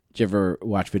you ever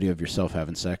watch video of yourself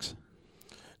having sex?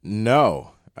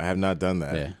 No, I have not done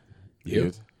that. Yeah.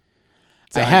 You?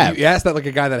 I have. You asked that like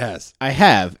a guy that has. I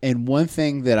have. And one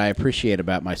thing that I appreciate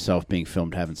about myself being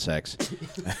filmed having sex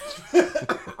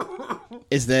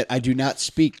is that I do not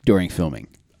speak during filming,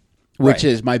 which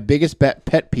is my biggest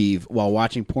pet peeve while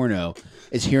watching porno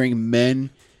is hearing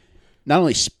men not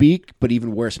only speak, but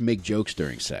even worse, make jokes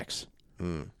during sex.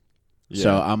 Yeah.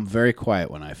 So I'm very quiet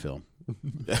when I film.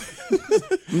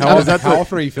 How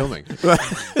often are you filming?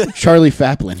 Charlie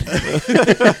Chaplin.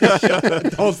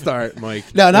 Don't start,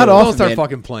 Mike. No, not Don't often, start man.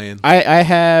 fucking playing.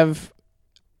 I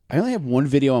only have one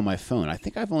video on my phone. I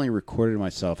think I've only recorded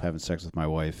myself having sex with my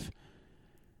wife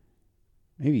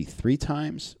maybe 3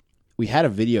 times. We had a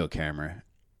video camera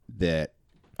that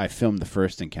I filmed the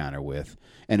first encounter with,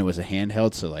 and it was a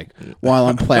handheld. So like while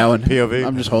I'm plowing, POV?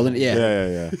 I'm just holding it.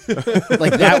 Yeah, Yeah.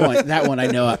 like that one. I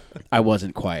know I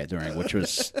wasn't quiet during, which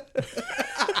was.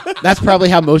 That's probably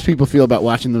how most people feel about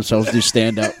watching themselves do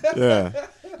stand up. Yeah.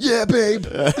 Yeah, babe.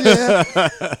 Yeah.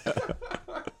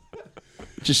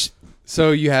 Just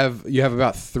So you have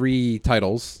about 3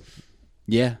 titles.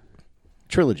 yeah,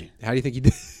 trilogy. How do you think you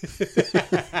did?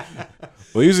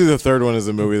 Well, usually the third one is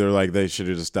a movie. They're like, they should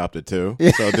have just stopped at 2.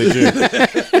 So did you?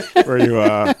 Were you?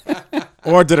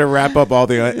 Or did it wrap up all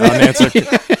the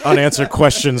unanswered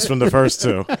questions from the first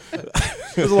 2?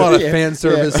 There's a lot of fan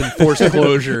service and forced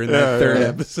closure in that third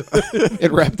episode.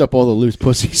 It wrapped up all the loose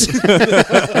pussies.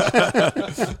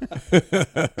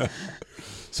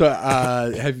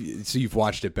 So you've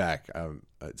watched it back?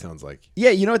 It sounds like. Yeah,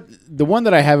 you know what? The one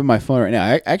that I have in my phone right now,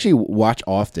 I actually watch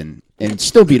often and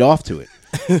still beat off to it.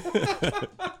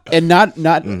 And not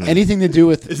anything to do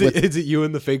with, Is it you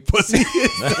and the fake pussy?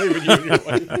 It's not even you and your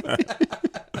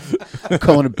wife.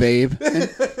 calling a babe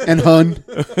and hun.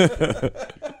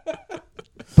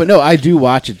 But no, I do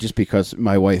watch it just because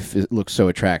my wife looks so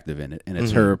attractive in it, and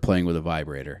it's her playing with a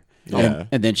vibrator. Yeah.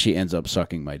 And then she ends up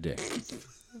sucking my dick.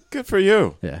 Good for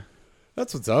you. Yeah.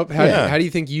 That's what's up. How do you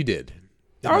think you did?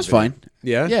 I was fine.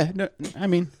 Yeah? Yeah. No, I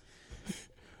mean,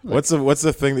 What's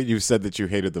the thing that you said that you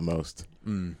hated the most?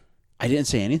 I didn't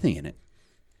say anything in it.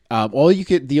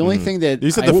 The only thing that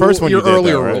You said the first one Your you did,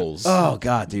 earlier though, right? roles. Oh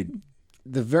God, dude,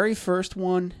 the very first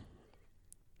one.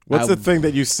 What's the thing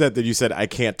that you said I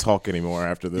can't talk anymore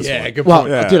after this Yeah, one? good Well,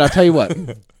 point. Yeah. dude, I'll tell you what.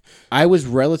 I was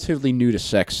relatively new to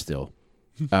sex still.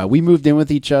 We moved in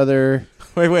with each other.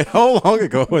 Wait, how long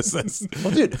ago was this?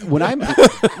 Well, dude, when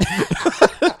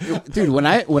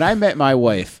I met my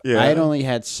wife, Yeah. I had only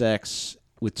had sex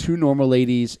with 2 normal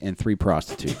ladies and 3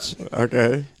 prostitutes.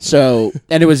 Okay. So,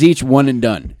 and it was each one and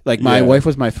done. Like my Yeah. wife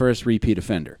was my first repeat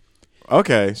offender.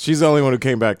 Okay. She's the only one who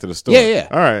came back to the store. Yeah.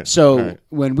 All right. So All right.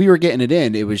 when we were getting it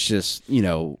in, it was just,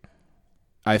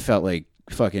 I felt like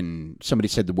fucking somebody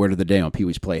said the word of the day on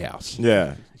Pee-wee's Playhouse.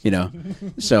 Yeah.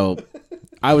 So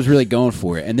I was really going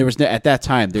for it, and there was at that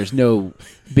time there's no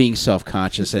being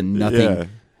self-conscious and nothing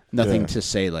Yeah. to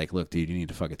say like, look, dude, you need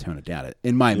to fucking tone it down.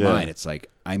 In my Yeah. mind, it's like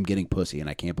I'm getting pussy and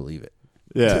I can't believe it.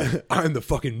 Yeah. I'm the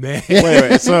fucking man.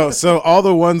 Wait. So all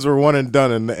the ones were one and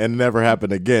done and never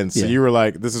happened again. So Yeah. you were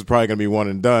like, this is probably gonna be one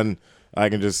and done. I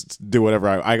can just do whatever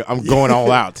I'm going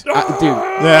all out. Dude,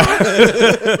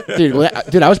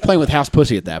 I was playing with house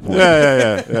pussy at that point.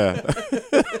 Yeah.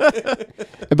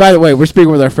 And by the way, we're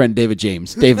speaking with our friend David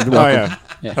James. David, Oh welcome.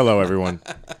 yeah. Hello everyone.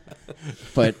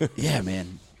 But yeah,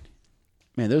 man,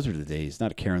 those were the days.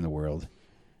 Not a care in the world.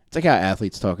 It's like how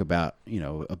athletes talk about,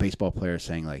 a baseball player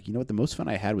saying like, you know what, the most fun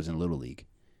I had was in Little League.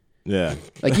 Yeah.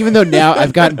 Like even though now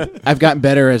I've gotten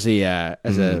better as a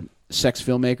sex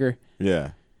filmmaker.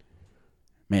 Yeah.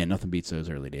 Man, nothing beats those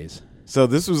early days. So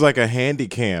this was like a handy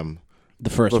cam. The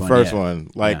first The one. first yeah. one.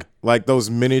 Yeah. Like those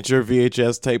miniature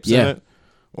VHS tapes Yeah. in it.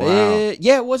 Wow.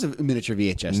 Yeah, it was a miniature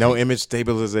VHS. No tape. image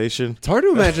stabilization. It's hard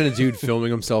to imagine a dude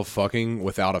filming himself fucking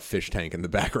without a fish tank in the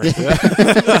background.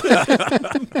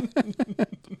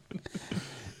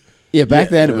 Yeah, back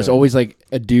then it was always like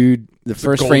a dude. The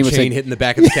first Gold frame was chain like hitting the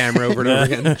back of the camera over and over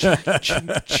again.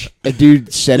 a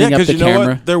dude setting up the you know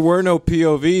camera. what? There were no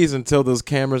POVs until those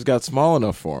cameras got small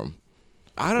enough for them.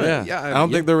 I don't know. Yeah, I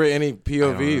don't think there were any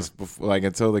POVs before, like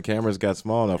until the cameras got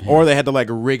small enough, or they had to like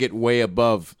rig it way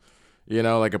above,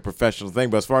 like a professional thing.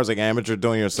 But as far as like amateur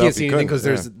doing You yourself, can't see you anything couldn't.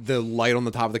 because there's the light on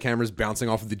the top of the camera is bouncing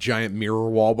off of the giant mirror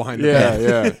wall behind the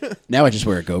bed. yeah. Now I just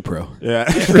wear a GoPro. Yeah.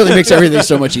 It really makes everything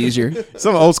so much easier.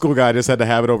 Some old school guy just had to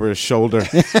have it over his shoulder,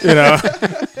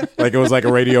 like it was like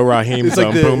a Radio Raheem's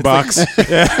like the- boombox.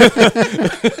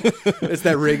 It's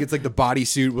that rig. It's like the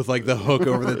bodysuit with like the hook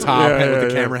over the top and with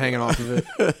the camera hanging off of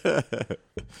it.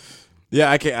 Yeah,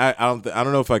 I can't. I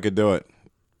don't know if I could do it.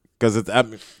 Because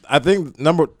I think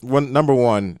number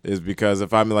one is because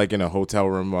if I'm like in a hotel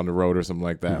room on the road or something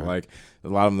like that, like a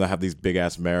lot of them that have these big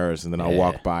ass mirrors, and then I'll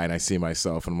walk by and I see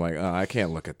myself and I'm like, oh, I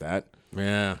can't look at that.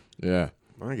 Yeah, Yeah,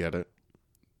 I get it.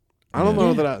 I don't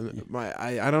know that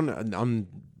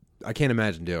I can't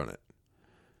imagine doing it.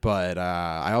 But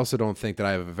I also don't think that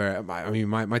I have a very.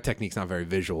 My technique's not very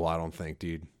visual. I don't think,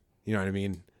 dude. You know what I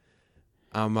mean?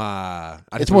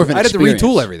 It's more of an I'd have to experience.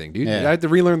 retool everything, dude. Yeah. I have to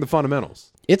relearn the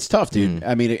fundamentals. It's tough, dude.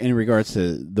 I mean, in regards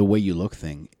to the way you look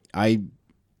thing,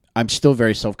 I'm still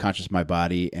very self-conscious of my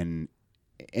body, and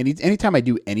anytime I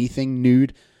do anything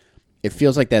nude, it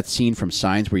feels like that scene from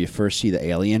Signs where you first see the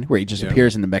alien, where he just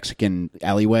appears in the Mexican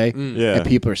alleyway, and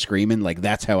people are screaming. Like,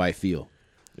 that's how I feel.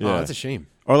 Oh, that's a shame.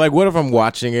 Or like, what if I'm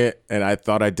watching it and I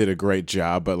thought I did a great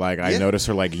job, but like I notice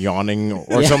her like yawning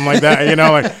or something like that, you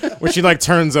know, like when she like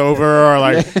turns over, or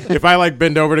like if I like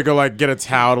bend over to go like get a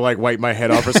towel to like wipe my head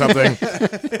off or something,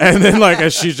 and then like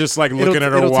as she's just like looking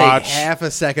at her watch, take half a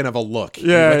second of a look.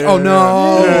 yeah, Like, yeah, oh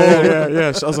no,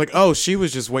 yeah. So I was like, oh, she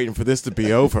was just waiting for this to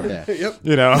be over, Yep.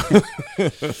 you know.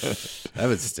 That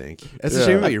would stink. That's a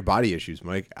shame about your body issues,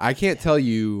 Mike. I can't tell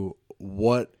you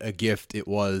what a gift it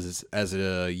was as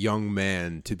a young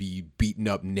man to be beaten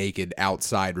up naked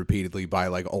outside repeatedly by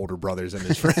like older brothers and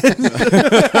his friends.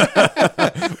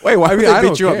 Wait, why would I they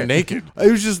don't beat you care. up naked?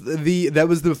 It was just that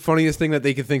was the funniest thing that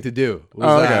they could think to do. Was,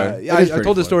 Oh, okay. I is told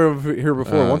pretty this story over here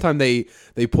before. One time they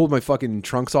pulled my fucking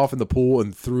trunks off in the pool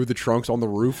and threw the trunks on the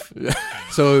roof.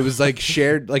 So it was like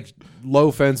shared, like low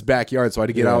fence backyard. So I had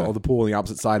to get out of the pool on the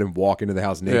opposite side and walk into the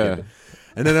house naked. Yeah.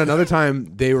 And then another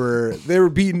time they were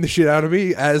beating the shit out of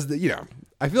me as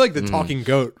I feel like the talking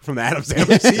goat from the Addams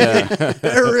Family.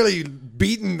 They're really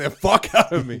beating the fuck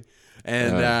out of me.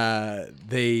 And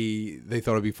they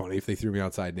thought it'd be funny if they threw me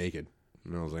outside naked.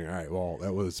 And I was like, all right, well,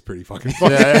 that was pretty fucking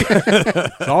funny. So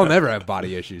I'll never have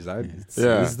body issues. This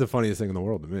is the funniest thing in the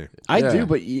world to me. I do,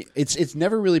 but it's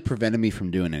never really prevented me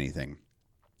from doing anything.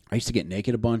 I used to get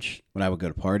naked a bunch when I would go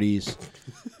to parties.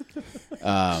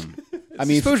 I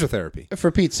mean, Exposure therapy.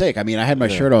 for Pete's sake, I mean, I had my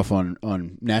shirt off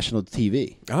on national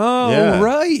TV. Oh, Yeah,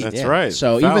 right. That's right.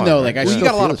 So Fallon, even though, right? like, I Well, you still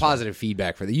got a lot feel of this way. positive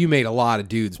feedback for that. You made a lot of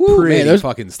dudes Woo, pretty man, those-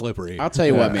 fucking slippery. I'll tell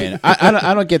you what, man.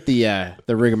 I don't get the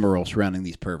rigmarole surrounding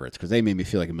these perverts because they made me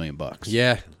feel like $1 million.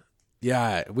 Yeah.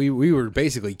 Yeah. We were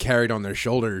basically carried on their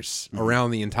shoulders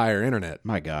around the entire internet.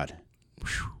 My God.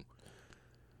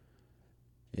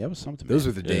 Yeah, it was something. Those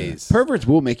man. were the days. Perverts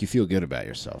will make you feel good about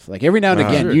yourself. Like every now and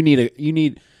again, Sure. you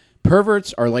need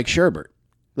perverts are like sherbet.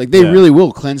 Like they really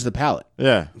will cleanse the palate.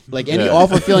 Yeah. Like any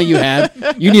awful feeling you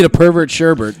have, you need a pervert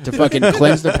sherbet to fucking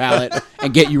cleanse the palate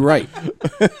and get you right.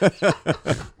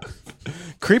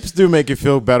 Creeps do make you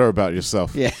feel better about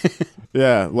yourself. Yeah.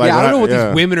 Yeah. Like I don't know what yeah.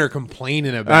 these women are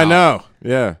complaining about. I know.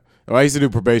 Yeah. Well, I used to do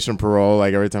probation parole.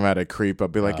 Like every time I had a creep,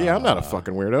 I'd be like, "Yeah, I'm not a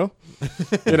fucking weirdo,"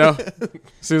 you know.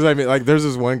 As I mean, like, there's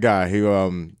this one guy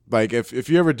who, like, if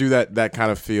you ever do that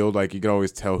kind of field, like, you can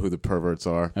always tell who the perverts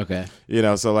are. Okay. You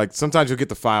know, so like sometimes you'll get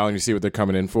the file and you see what they're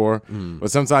coming in for, but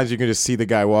sometimes you can just see the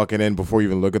guy walking in before you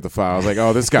even look at the file. It's like,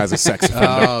 oh, this guy's a sex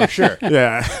offender. Oh, sure.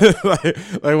 Yeah,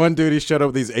 like one dude, he showed up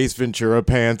with these Ace Ventura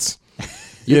pants.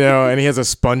 You know, and he has a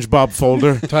SpongeBob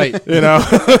folder. Tight. You know,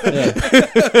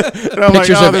 and I'm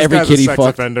Pictures like, oh, of this every guy's kid a he sex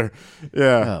fucked. offender.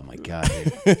 Yeah, Oh my God.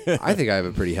 Dude. I think I have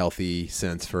a pretty healthy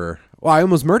sense for. Well, I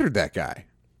almost murdered that guy,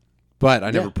 but I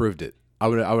never proved it. I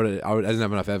didn't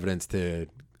have enough evidence to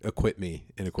acquit me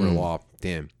in a court of law.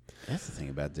 Damn. That's the thing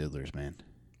about diddlers, man.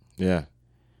 yeah.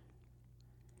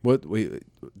 What? Wait.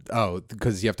 Oh,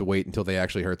 because you have to wait until they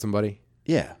actually hurt somebody.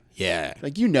 Yeah. Yeah.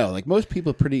 Like like most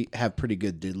people have pretty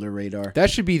good diddler radar. That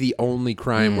should be the only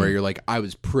crime where you're like, I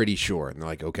was pretty sure, and they're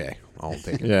like, okay, I'll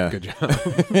take it. Yeah. Good job.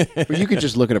 But you could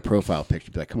just look at a profile picture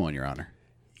and be like, come on, Your Honor.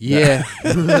 Yeah.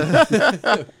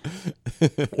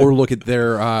 Or look at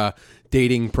their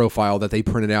dating profile that they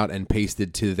printed out and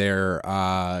pasted to their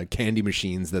candy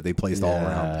machines that they placed all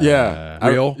around. Yeah,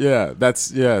 Real? That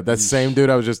same dude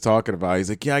I was just talking about. He's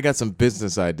like, yeah, I got some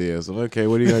business ideas. I'm like, okay,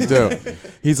 what are you gonna do?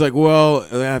 He's like, well,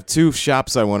 I have 2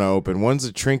 shops I want to open. One's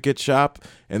a trinket shop,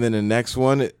 and then the next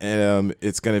one,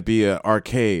 it's gonna be an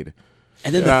arcade.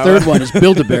 And then the third one is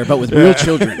Build-A-Bear, but with real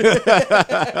children.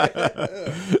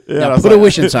 Now put a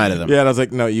wish inside of them. Yeah, and I was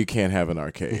like, no, you can't have an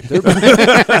arcade.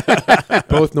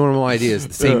 Both normal ideas.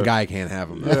 The same guy can't have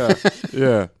them.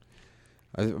 Yeah.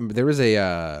 There was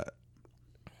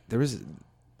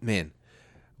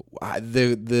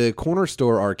the corner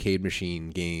store arcade machine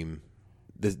game.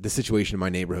 The situation in my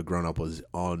neighborhood growing up was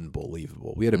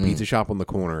unbelievable. We had a pizza shop on the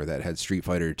corner that had Street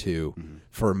Fighter 2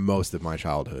 for most of my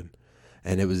childhood,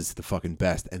 and it was the fucking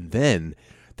best. And then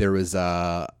there was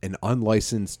an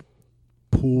unlicensed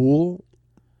pool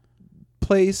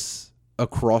place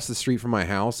across the street from my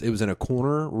house. It was in a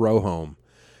corner row home.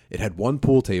 It had one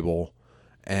pool table,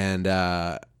 and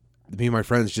me and my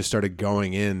friends just started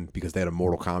going in because they had a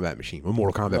Mortal Kombat machine when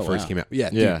Mortal Kombat first came out. Yeah,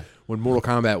 Yeah. dude, when Mortal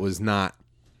Kombat was not,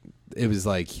 it was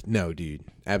like, no, dude,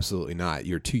 absolutely not.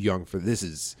 You're too young for this.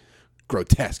 Is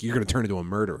grotesque. You're going to turn into a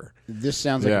murderer. This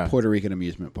sounds like Yeah. a Puerto Rican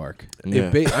amusement park. Yeah.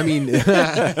 I mean,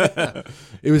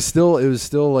 it was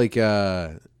still like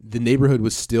the neighborhood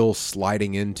was still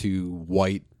sliding into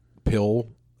white pill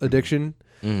addiction.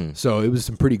 So it was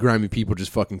some pretty grimy people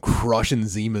just fucking crushing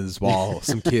Zimas while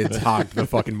some kids hogged the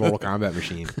fucking Mortal Kombat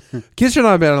machine. Kids should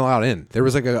not have been allowed in. There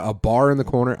was like a bar in the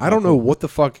corner. I don't know what the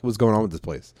fuck was going on with this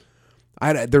place.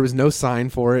 There was no sign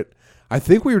for it. I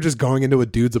think we were just going into a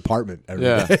dude's apartment every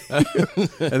day,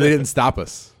 and they didn't stop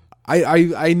us.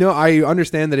 I know, I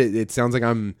understand that it sounds like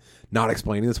I'm not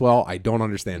explaining this well. I don't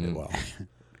understand it well.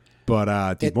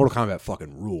 But dude, Mortal Kombat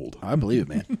fucking ruled. I believe it,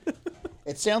 man.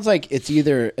 It sounds like it's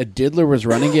either a diddler was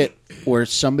running it or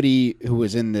somebody who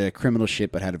was in the criminal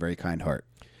shit but had a very kind heart.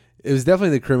 It was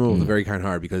definitely the criminal with a very kind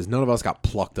heart because none of us got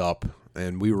plucked up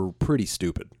and we were pretty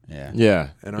stupid. Yeah. Yeah.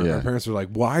 And our parents were like,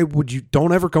 why would you,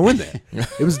 don't ever go in there.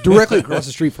 It was directly across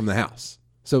the street from the house.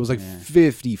 So it was like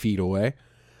 50 feet away.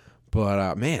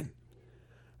 But man,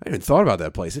 I even thought about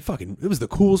that place. It was the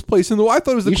coolest place in the world. I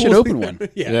thought it was the You coolest should open thing. one.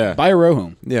 Yeah. Buy a row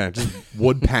home. Yeah, just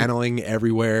wood paneling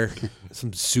everywhere,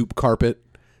 some soup carpet,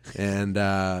 and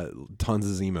tons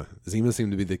of Zima. Zima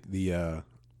seemed to be the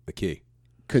key.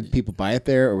 Could people buy it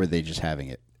there or were they just having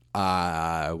it?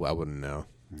 I wouldn't know.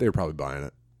 They were probably buying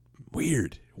it.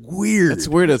 Weird. It's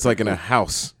weird. It's like in a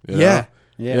house. you know? Yeah.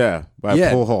 Yeah. By Yeah.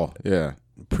 a pool hall. Yeah.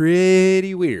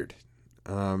 Pretty weird.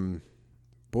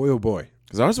 Boy, oh boy.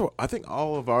 Because I think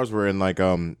all of ours were in like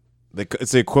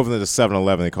it's the equivalent to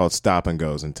 7-Eleven. They call it Stop and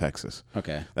Goes in Texas.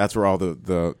 Okay. That's where all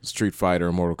the Street Fighter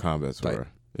and Mortal Kombats were.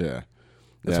 Yeah.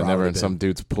 That's Yeah, where I never in would've some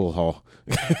dude's pool hall.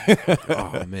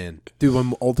 Oh man, dude!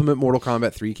 When Ultimate Mortal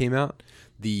Kombat 3 came out,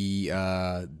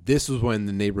 this was when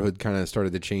the neighborhood kind of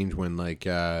started to change. When like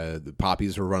the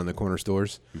poppies were running the corner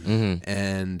stores,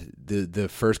 and the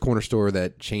first corner store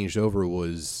that changed over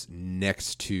was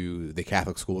next to the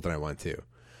Catholic school that I went to,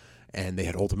 and they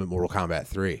had Ultimate Mortal Kombat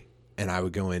 3, and I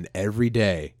would go in every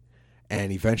day,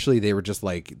 and eventually they were just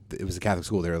like, it was a Catholic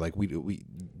school. They were like, we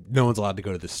no one's allowed to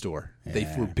go to this store. They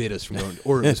forbid us from going,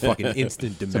 or it was fucking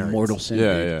instant demerits. It's a mortal sin.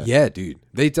 Yeah, Yeah, dude.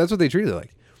 That's what they treated it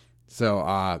like. So,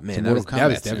 man, that was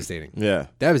devastating. Yeah.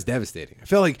 That was devastating. I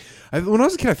felt like when I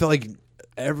was a kid, I felt like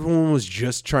everyone was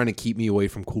just trying to keep me away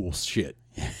from cool shit.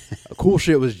 Cool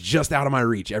shit was just out of my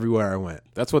reach everywhere I went.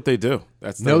 That's what they do.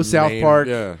 That's No the South main- Park.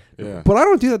 Yeah. Yeah. But I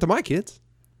don't do that to my kids,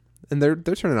 and they're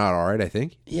turning out all right, I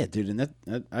think. Yeah, dude,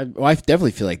 and I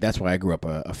definitely feel like that's why I grew up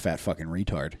a fat fucking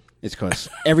retard. It's because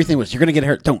everything was, you're going to get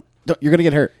hurt. Don't, you're going to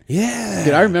get hurt. Yeah.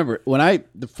 Dude, I remember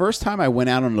the first time I went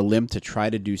out on a limb to try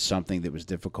to do something that was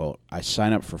difficult, I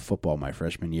signed up for football my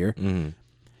freshman year.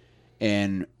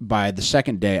 And by the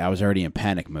second day, I was already in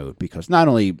panic mode because not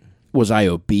only was I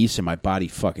obese and my body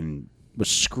fucking was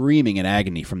screaming in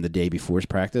agony from the day before's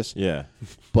practice, Yeah.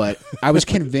 but I was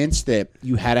convinced that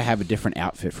you had to have a different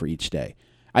outfit for each day.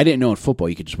 I didn't know in football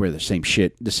you could just wear the same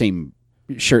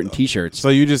shirt and T-shirts. So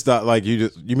you just thought like you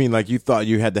thought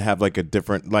you had to have like a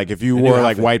different, like if you wore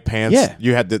like outfit. white pants, Yeah.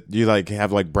 you had to like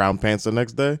have like brown pants the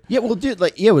next day. Yeah, well, dude,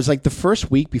 it was like the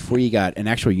first week before you got an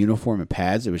actual uniform and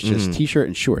pads. It was just T-shirt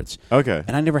and shorts. Okay.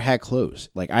 And I never had clothes.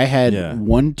 Like I had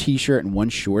one T-shirt and one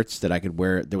shorts that I could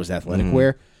wear. That was athletic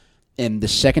wear. And the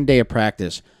second day of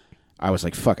practice, I was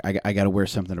like, "Fuck, I got to wear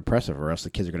something impressive, or else the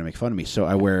kids are gonna make fun of me." So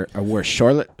I wore a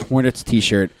Charlotte Hornets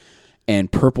T-shirt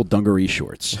and purple dungaree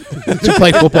shorts to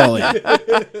play football in.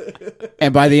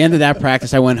 And by the end of that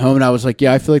practice, I went home and I was like,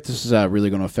 yeah, I feel like this is really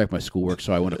going to affect my schoolwork,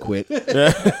 so I want to quit.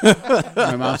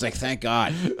 My mom was like, thank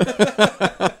God.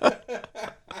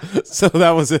 So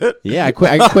that was it. Yeah, I quit.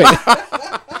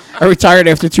 I retired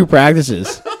after 2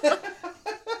 practices.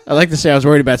 I like to say I was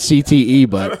worried about CTE,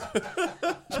 but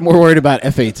I was more worried about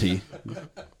FAT.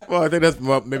 Well, I think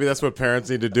maybe that's what parents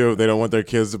need to do if they don't want their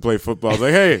kids to play football. It's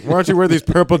like, hey, why don't you wear these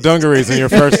purple dungarees in your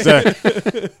first day?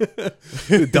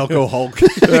 Delco Hulk.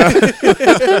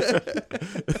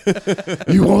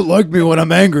 You won't like me when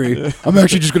I'm angry. I'm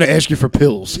actually just going to ask you for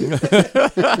pills.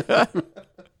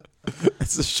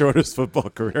 It's the shortest football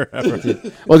career ever.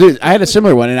 Well, dude, I had a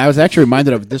similar one, and I was actually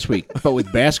reminded of it this week. But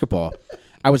with basketball,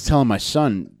 I was telling my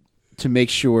son to make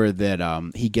sure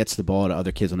that he gets the ball to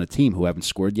other kids on the team who haven't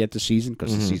scored yet this season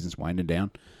because the season's winding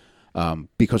down.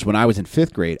 Because when I was in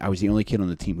 5th grade, I was the only kid on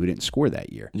the team who didn't score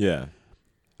that year. Yeah.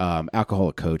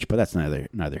 Alcoholic coach, but that's neither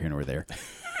here nor there.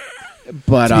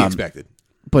 But To be expected.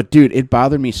 But dude, it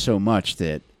bothered me so much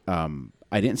that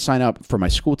I didn't sign up for my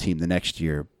school team the next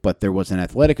year, but there was an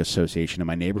athletic association in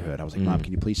my neighborhood. I was like, Mom,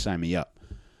 can you please sign me up?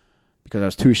 Because I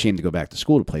was too ashamed to go back to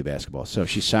school to play basketball. So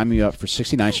she signed me up for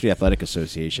 69th Street Athletic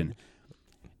Association,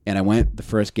 and I went the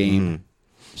first game,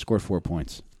 scored 4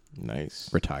 points, Nice.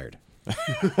 retired.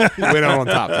 Went out on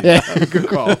top. Yeah. Good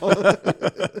call.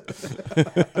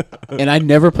 And I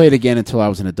never played again until I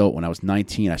was an adult. When I was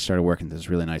 19, I started working at this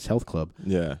really nice health club.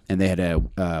 Yeah. And they had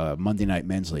a Monday night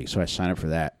men's league, so I signed up for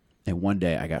that. And one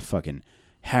day I got fucking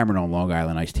hammered on Long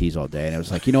Island iced teas all day, and I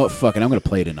was like, you know what, fuck it, I'm going to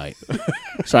play tonight.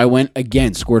 So I went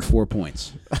again, scored 4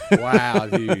 points. Wow,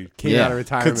 dude. Came Yeah. out of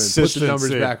retirement, put the numbers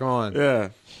Consistency. back on. Yeah.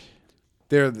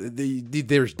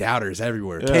 There's doubters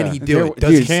everywhere. Yeah. Can he do it?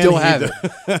 Does Dude, he can still he have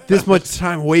it? This much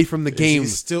time away from the game,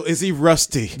 Is he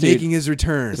rusty? making his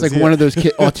return. It's like one of those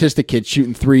autistic kids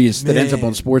shooting threes that ends up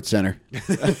on Sports Center.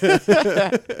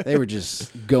 They were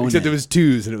just going Except in. it was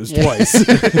twos and it was twice.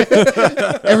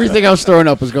 Everything I was throwing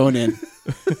up was going in.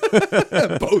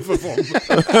 Both of them.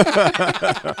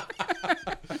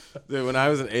 Dude, when I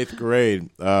was in 8th grade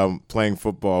playing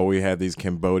football, we had these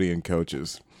Cambodian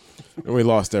coaches. And we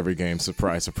lost every game.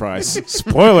 Surprise, surprise.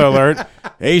 Spoiler alert.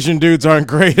 Asian dudes aren't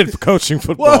great at coaching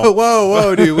football.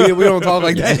 Whoa, dude. We don't talk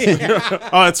like that.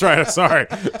 Oh, that's right. Sorry.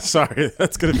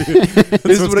 That's going to be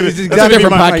This is what it is. That's a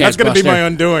different podcast, That's going to be Buster. my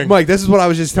undoing. Mike, this is what I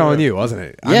was just telling you, wasn't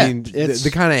it? Yeah, I mean, it's-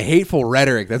 the kind of hateful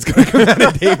rhetoric that's going to come out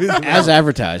of David's mouth. As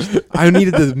advertised. I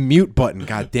needed the mute button.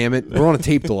 God damn it! We're on a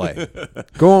tape delay.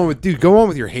 Go on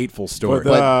with your hateful story.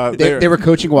 But, But they were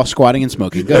coaching while squatting and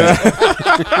smoking. Go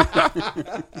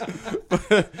ahead.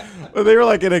 But they were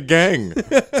like in a gang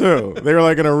too. They were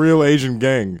like in a real Asian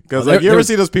gang. Because Oh, like you there ever was-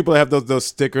 see those people that have those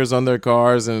stickers on their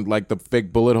cars and like the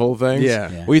fake bullet hole things?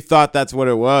 Yeah. We thought that's what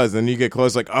it was, and you get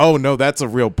close, like, oh no, that's a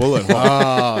real bullet hole.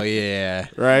 Oh yeah,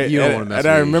 Right, You don't and, want to mess. and with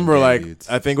I Asian remember, like, dudes.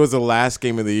 I think it was the last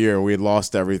game of the year. We had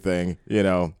lost everything. You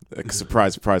know, like,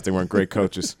 surprise, surprise, they weren't great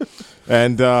coaches.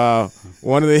 And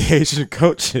one of the Asian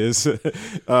coaches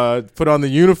put on the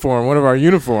uniform, one of our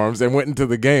uniforms, and went into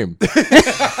the game.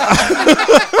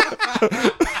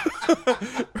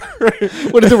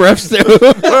 What did the refs do?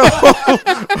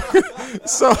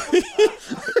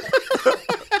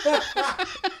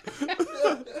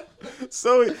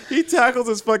 So he tackles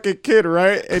this fucking kid,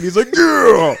 right? And he's like,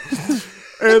 yeah.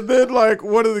 And then like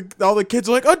all the kids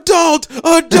are like, adult,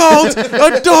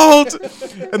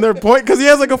 and they're pointing because he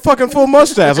has like a fucking full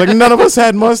mustache. Like none of us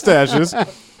had mustaches.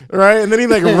 Right, and then he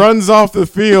like runs off the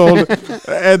field,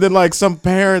 and then like some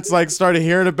parents like started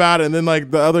hearing about it, and then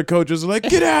like the other coaches are like,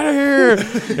 "Get out of here!"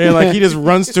 And like he just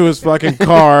runs to his fucking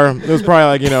car. It was probably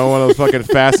like one of those fucking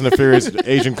Fast and the Furious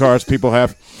Asian cars people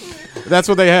have. That's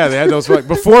what they had. They had those like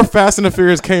before Fast and the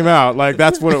Furious came out. Like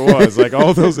that's what it was. Like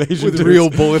all those Asian with dudes. real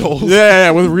bullet holes.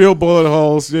 Yeah, with real bullet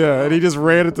holes. Yeah, and he just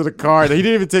ran into the car. He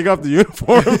didn't even take off the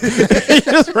uniform. He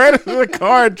just ran into the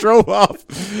car and drove off.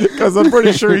 Because I'm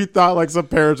pretty sure he thought like some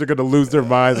parents are going to lose their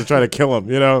minds and try to kill him.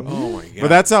 Oh my God. But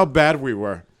that's how bad we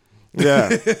were. Yeah,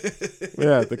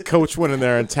 yeah. The coach went in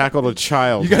there and tackled a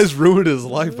child. You guys ruined his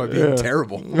life by being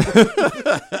terrible.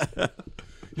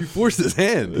 You forced his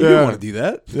hand. You Yeah. didn't want to do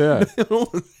that. Yeah.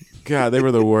 God, they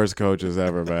were the worst coaches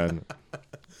ever, man.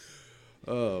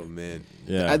 Oh man.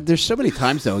 Yeah. There's so many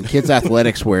times, though, in kids'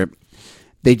 athletics where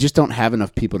they just don't have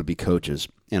enough people to be coaches.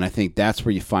 And I think that's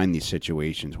where you find these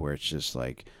situations where it's just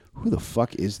like, who the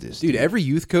fuck is this Dude, every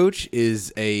youth coach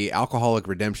is a alcoholic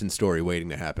redemption story waiting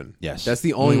to happen. Yes. That's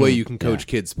the only way you can coach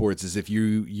kids sports is if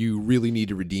you really need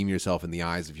to redeem yourself in the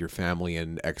eyes of your family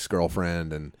and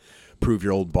ex-girlfriend and prove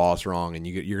your old boss wrong, and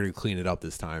you're going to clean it up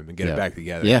this time and get Yeah. it back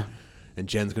together. Yeah. And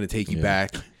Jen's going to take you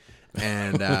back,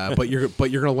 and but you're going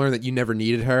to learn that you never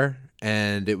needed her,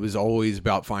 and it was always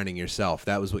about finding yourself.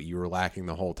 That was what you were lacking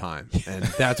the whole time, and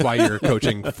that's why you're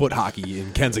coaching foot hockey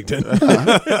in Kensington.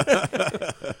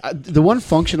 The one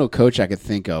functional coach I could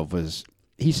think of was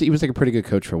he was like a pretty good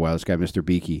coach for a while. This guy, Mr.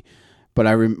 Beakey, but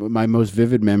my most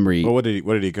vivid memory, Well, what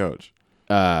did he coach?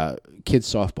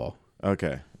 kids softball.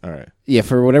 Okay. All right. Yeah,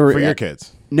 for whatever For your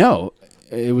kids. No,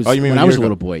 it was Oh, you mean when when I was you a were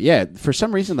little boy. Yeah, for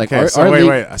some reason, like Okay, our, so our wait.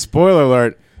 league- A spoiler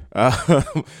alert.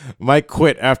 Mike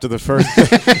quit after the first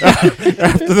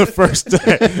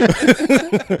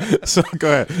day. So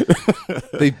go ahead.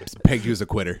 They pegged you as a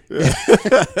quitter.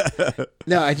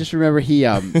 No, I just remember he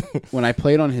when I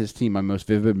played on his team, my most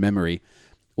vivid memory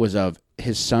was of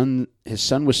his son. His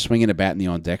son was swinging a bat in the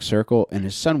on deck circle, and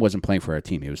his son wasn't playing for our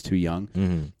team. He was too young,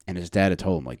 and his dad had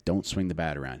told him like, "Don't swing the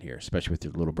bat around here, especially with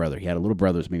your little brother." He had a little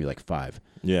brother who's maybe like 5.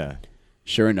 Yeah.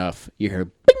 Sure enough, you hear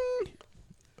bing.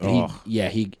 And Oh.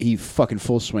 he fucking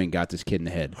full swing got this kid in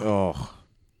the head. Oh.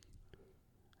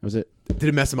 Was it? Did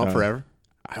it mess him up forever?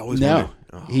 I always No, wondered.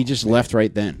 Oh, he just left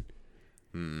right then.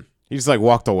 He just like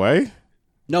walked away.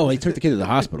 No, he took the kid to the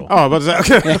hospital. Oh, but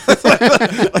okay.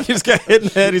 Like he just got hit in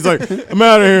the head. He's like, I'm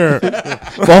out of here.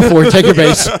 Fall forward, take your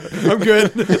base. I'm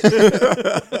good.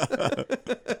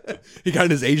 He got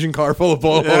in his Asian car full of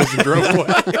bullet holes and drove away.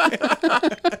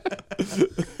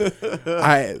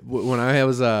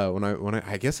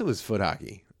 I guess it was foot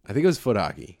hockey. I think it was foot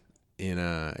hockey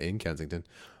in Kensington.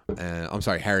 I'm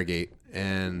sorry, Harrogate,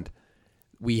 and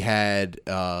we had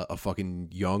a fucking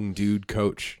young dude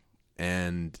coach,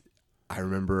 and I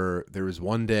remember there was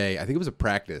one day, I think it was a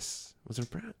practice. Was it a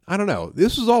practice? I don't know.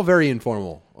 This was all very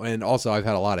informal. And also, I've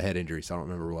had a lot of head injuries, so I don't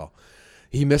remember well.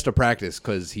 He missed a practice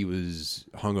because he was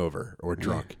hungover or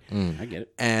drunk. I get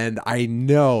it. And I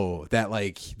know that,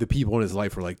 like, the people in his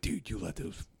life were like, dude, you let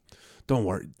those... Don't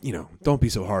worry, don't be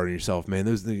so hard on yourself, man.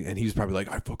 And he was probably like,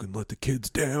 I fucking let the kids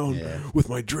down with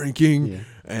my drinking.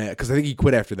 Because I think he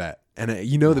quit after that. And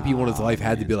the people in his life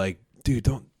had to be like, dude,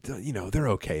 don't, they're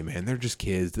okay, man. They're just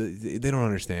kids. They don't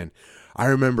understand. I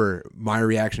remember my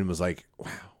reaction was like, wow,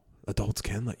 adults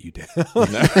can let you down.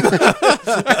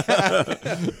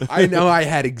 I know I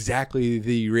had exactly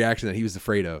the reaction that he was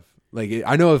afraid of. Like,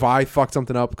 I know if I fucked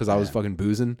something up because I was fucking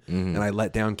boozing and I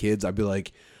let down kids, I'd be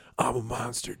like, I'm a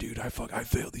monster, dude. I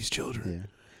failed these children.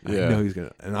 Yeah. I know he's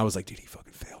gonna, and I was like, dude, he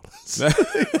fucking failed us.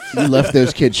 You left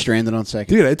those kids stranded on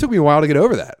second. Dude, it took me a while to get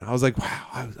over that. I was like,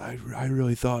 wow, I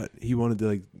really thought he wanted to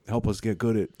like help us get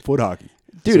good at foot hockey.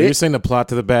 Dude, so you're saying the plot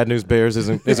to the Bad News Bears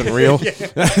isn't real?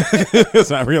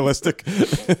 It's not realistic.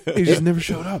 He just never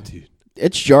showed up, dude.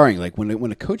 It's jarring, like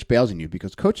when a coach bails on you,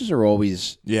 because coaches are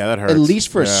always, that hurts. at least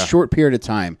for a short period of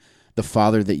time, the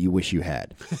father that you wish you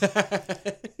had.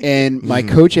 And my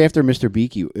coach after Mr.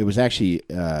 Beaky, it was actually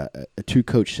a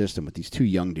two-coach system with these two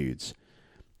young dudes.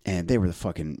 And they were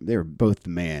both the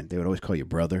man. They would always call you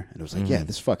brother. And it was like, yeah,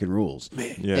 this fucking rules.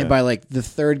 Yeah. And by like the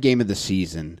third game of the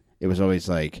season, it was always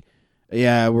like,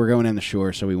 yeah, we're going in the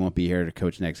shore, so we won't be here to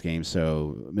coach next game.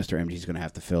 So Mr. MG's going to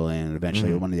have to fill in. And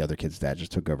eventually one of the other kids' dad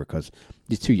just took over because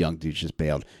these two young dudes just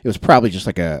bailed. It was probably just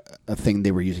like a thing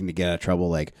they were using to get out of trouble.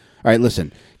 Like, all right,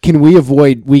 listen, can we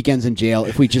avoid weekends in jail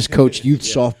if we just coach youth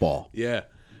softball? Yeah.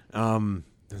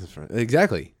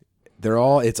 Exactly.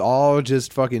 It's all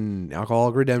just fucking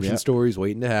alcoholic redemption stories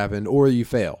waiting to happen, or you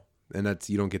fail. And that's,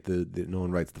 you don't get no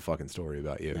one writes the fucking story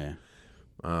about you.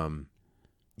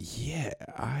 Yeah.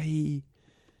 I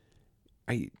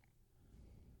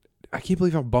can't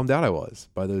believe how bummed out I was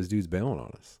by those dudes bailing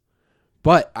on us.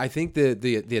 But I think the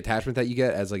attachment that you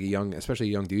get as like especially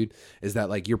a young dude, is that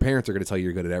like your parents are going to tell you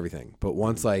you're good at everything. But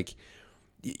once like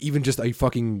even just a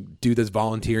fucking dude that's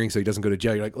volunteering so he doesn't go to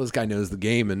jail, you're like, well, this guy knows the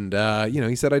game, and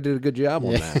he said I did a good job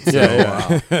on that. So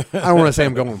I don't want to say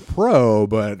I'm going pro,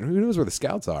 but who knows where the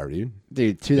scouts are, dude?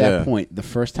 Dude, to that point, the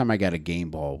first time I got a game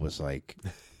ball was like,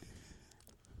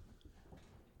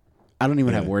 I don't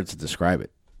even have words to describe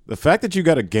it. The fact that you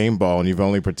got a game ball and you've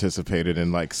only participated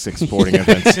in like 6 sporting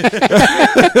events,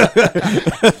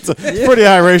 it's pretty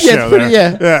high ratio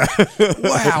there.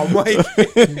 Wow, Mike.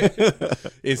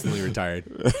 Instantly retired.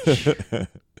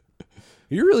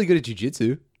 You're really good at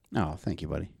jiu-jitsu. Oh, thank you,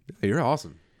 buddy. You're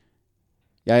awesome.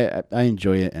 Yeah, I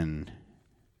enjoy it, and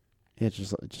it's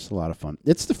just a lot of fun.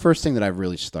 It's the first thing that I've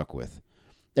really stuck with.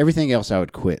 Everything else I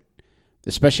would quit.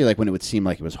 Especially like when it would seem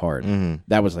like it was hard.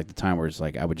 That was like the time where it's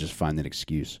like I would just find an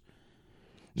excuse.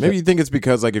 Maybe you think it's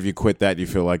because like if you quit that, you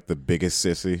feel like the biggest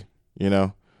sissy,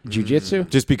 Jiu-jitsu?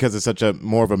 Just because it's such a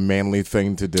more of a manly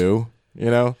thing to do,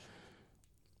 Whereas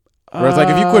like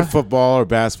if you quit football or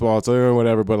basketball, it's like,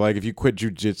 whatever. But like if you quit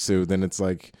jiu-jitsu, then it's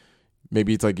like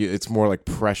maybe it's like it's more like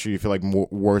pressure. You feel like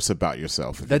worse about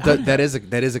yourself. That is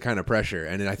a kind of pressure,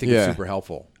 and I think it's super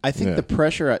helpful. I think the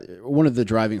pressure. One of the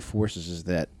driving forces is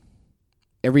that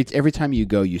every time you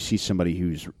go, you see somebody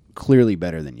who's clearly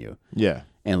better than you. Yeah.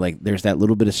 And like there's that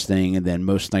little bit of sting, and then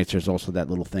most nights there's also that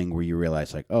little thing where you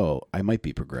realize like, oh, I might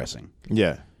be progressing.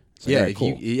 Yeah. Like,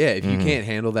 if you can't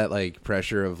handle that like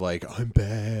pressure of like I'm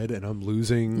bad and I'm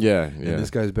losing, and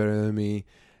this guy's better than me,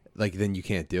 like then you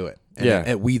can't do it. And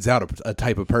it weeds out a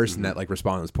type of person that like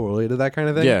responds poorly to that kind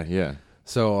of thing. Yeah.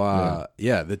 So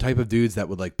the type of dudes that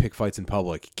would like pick fights in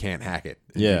public can't hack it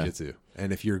in jiu-jitsu.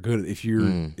 And if you're good, if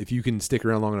you can stick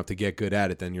around long enough to get good at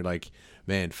it, then you're like,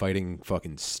 man, fighting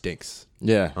fucking stinks.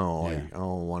 Yeah. I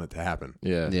don't want it to happen.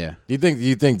 Yeah. Yeah. Do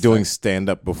you think doing stand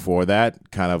up before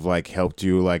that kind of like helped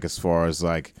you like as far as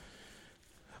like,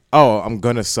 oh, I'm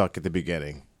gonna suck at the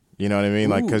beginning. You know what I mean?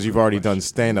 Like because you've already done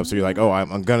stand up, so you're like, oh,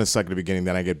 I'm gonna suck at the beginning,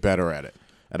 then I get better at it,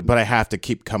 but I have to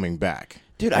keep coming back.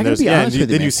 Dude, And I gotta there's- be yeah, and honest you- with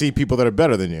you, then man. you see people that are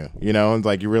better than you, and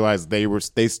like you realize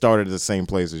they started at the same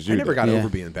place as you. I never did. got Yeah. over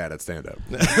being bad at stand up.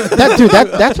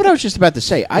 That's what I was just about to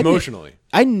say. Emotionally.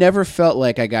 I never felt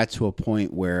like I got to a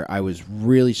point where I was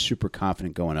really super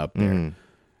confident going up there.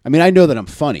 I mean, I know that I'm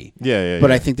funny. Yeah, But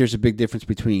yeah. I think there's a big difference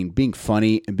between being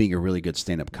funny and being a really good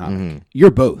stand-up comic. You're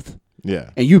both.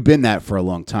 Yeah, And you've been that for a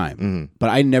long time.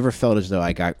 But I never felt as though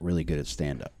I got really good at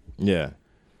stand-up. yeah.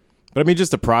 But I mean,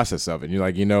 just the process of it. You're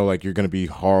like, like you're going to be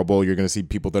horrible. You're going to see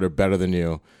people that are better than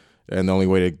you, and the only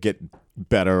way to get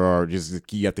better or just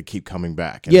you have to keep coming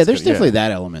back. And Yeah, it's there's good- definitely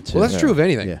that element too. Well, that's true of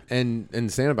anything. Yeah. And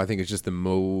stand up, I think, is just the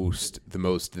most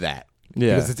that.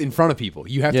 Yeah. Because it's in front of people.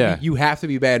 You have Yeah. to you have to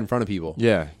be bad in front of people.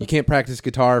 Yeah. You can't practice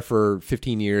guitar for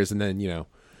 15 years and then,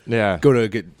 Yeah. go to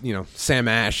get, Sam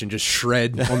Ash and just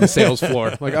shred on the sales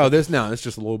floor. Like, oh, it's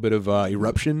just a little bit of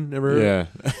eruption. Never.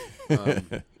 Yeah.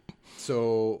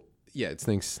 So yeah, it's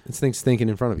things thinking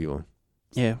in front of people.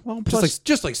 Yeah. Well, plus,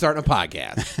 Just like starting a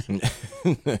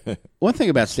podcast. one thing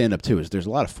about stand-up too is there's a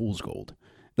lot of fool's gold.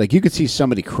 Like you could see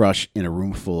somebody crush in a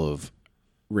room full of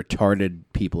retarded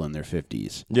people in their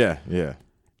 50s. Yeah. Yeah.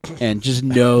 And just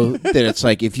know that it's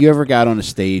like if you ever got on a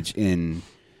stage in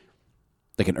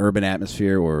like an urban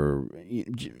atmosphere or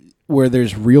where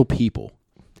there's real people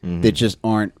that just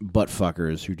aren't butt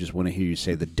fuckers who just want to hear you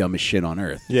say the dumbest shit on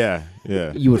earth, Yeah.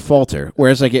 Yeah. you would falter.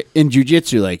 Whereas like in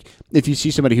jiu-jitsu, like if you see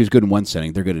somebody who's good in one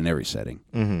setting, they're good in every setting.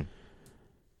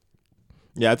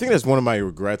 Yeah, I think that's one of my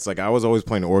regrets. Like, I was always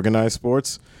playing organized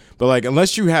sports, but like,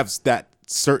 unless you have that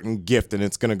certain gift and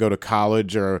it's going to go to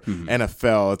college or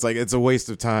NFL, it's like it's a waste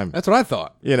of time. That's what I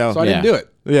thought. So I didn't do it.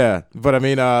 Yeah, but I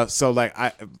mean, so like,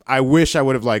 I wish I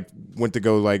would have like went to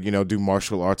go like do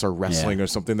martial arts or wrestling or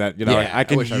something that Yeah, I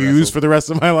can wish I use wrestled. for the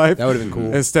rest of my life. That would have been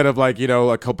cool. Instead of like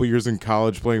a couple years in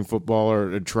college playing football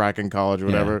or track in college or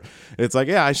whatever. It's like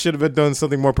I should have done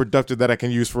something more productive that I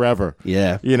can use forever.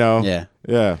 Yeah. Yeah.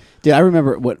 Dude, I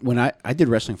remember when I did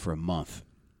wrestling for a month,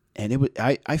 and it was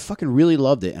I fucking really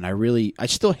loved it, and I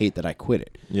still hate that I quit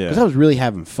it. Yeah. Because I was really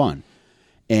having fun,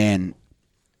 and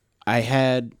I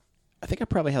think I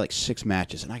probably had like 6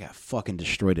 matches, and I got fucking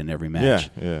destroyed in every match.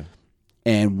 Yeah.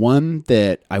 And one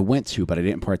that I went to but I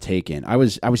didn't partake in, I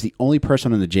was the only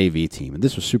person on the JV team, and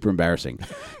this was super embarrassing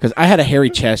because I had a hairy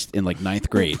chest in like 9th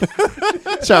grade.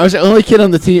 So I was the only kid on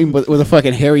the team with a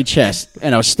fucking hairy chest,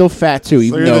 and I was still fat too, So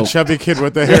even you're though the chubby kid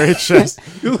with the hairy chest.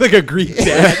 You look like a Greek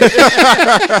dad.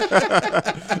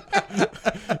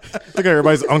 Look at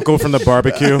everybody's uncle from the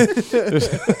barbecue.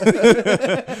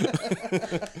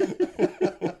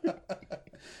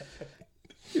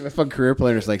 my fucking career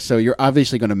planner is like, so you're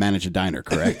obviously going to manage a diner,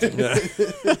 correct?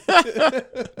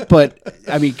 But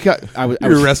I mean, I You were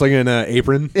was wrestling in an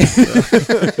apron.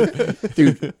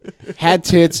 dude, had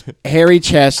tits, hairy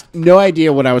chest, no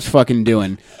idea what I was fucking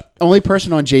doing. Only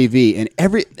person on JV, and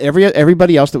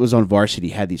everybody else that was on varsity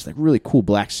had these like really cool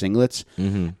black singlets.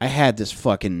 I had this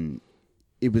fucking,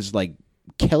 it was like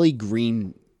Kelly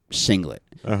Green singlet.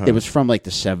 It was from like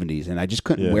the 70s, and I just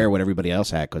couldn't wear what everybody else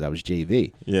had because I was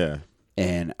JV. Yeah.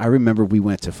 And I remember we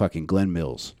went to fucking Glen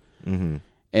Mills.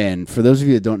 And for those of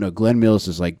you that don't know, Glen Mills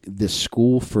is like this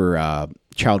school for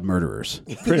child murderers.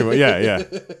 Pretty much. Yeah.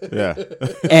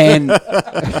 And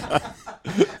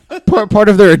part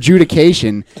of their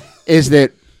adjudication is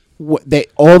that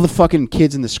all the fucking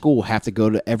kids in the school have to go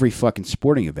to every fucking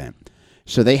sporting event.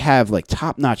 So they have like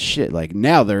top-notch shit. Like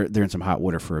now they're in some hot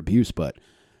water for abuse, but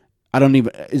I don't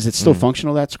even, is it still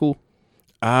functional, that school?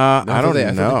 I don't I thought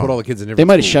know. they put all the kids in different They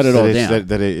might have schools. shut it all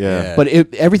down. Yeah. But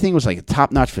everything was like a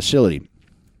top-notch facility.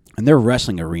 And their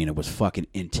wrestling arena was fucking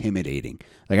intimidating.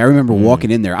 Like, I remember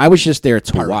walking in there. I was just there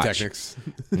to watch. Pyrotechnics.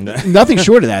 Nothing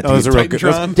short of that. Those dude. are real good.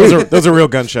 Titantron. Those are real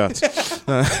gunshots.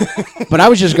 But I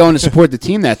was just going to support the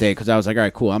team that day because I was like, all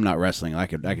right, cool. I'm not wrestling. I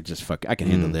can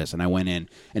handle this. And I went in,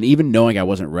 and even knowing I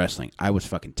wasn't wrestling, I was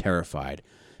fucking terrified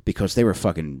because they were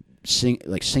fucking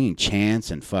singing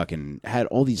chants and fucking had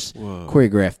all these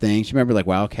choreographed things. You remember like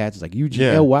Wildcats? It's like you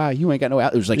ain't got no.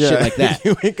 It was like shit like that.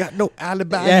 You ain't got no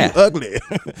alibi. Yeah. You ugly.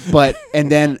 But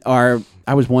and then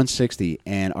I was 160,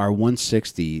 and our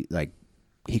 160 like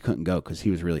he couldn't go because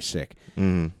he was really sick.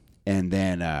 And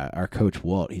then our coach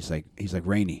Walt, he's like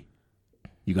Rainey,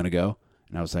 you gonna go?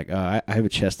 And I was like, I have a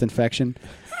chest infection.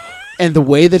 And the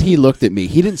way that he looked at me,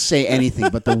 he didn't say anything,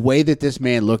 but the way that this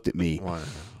man looked at me,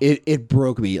 it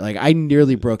broke me. Like I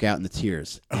nearly broke out in the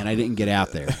tears, and I didn't get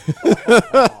out there.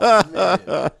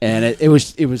 And it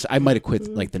was I might have quit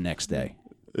like the next day.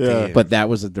 Yeah. But that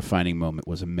was a defining moment.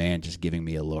 Was a man just giving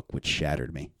me a look which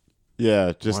shattered me.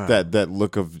 Yeah, just that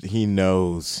look of he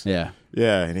knows. Yeah.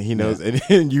 Yeah, and he knows,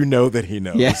 and you know that he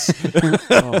knows. Yes.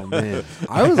 Oh man,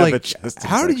 I was have a like, chest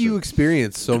how did you infection.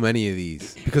 experience so many of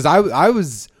these? Because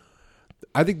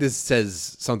I think this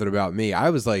says something about me. I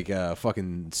was like a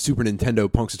fucking Super Nintendo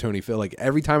Punxsutawney Phil. Like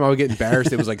every time I would get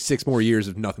embarrassed, it was like 6 more years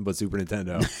of nothing but Super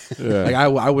Nintendo. Yeah. Like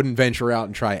I wouldn't venture out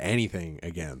and try anything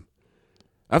again.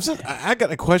 I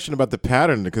got a question about the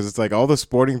pattern because it's like all the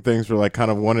sporting things were like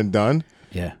kind of one and done,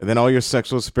 Yeah. and then all your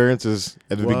sexual experiences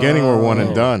at the beginning were one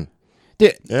and done.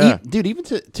 Dude, Yeah. dude, even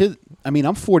to I mean,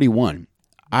 I'm 41.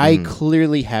 I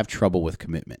clearly have trouble with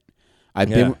commitment. I've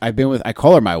been with, I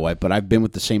call her my wife, but I've been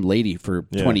with the same lady for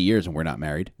 20 years and we're not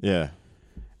married. Yeah,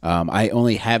 I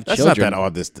only have that's children.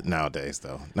 not that odd nowadays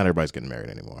though. Not everybody's getting married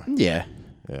anymore. Yeah.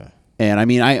 Yeah, And I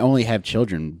mean, I only have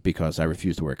children because I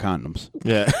refuse to wear condoms.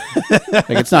 yeah, Like,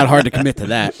 it's not hard to commit to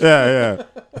that. yeah.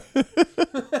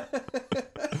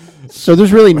 So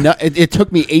there's really no, it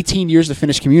took me 18 years to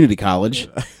finish community college.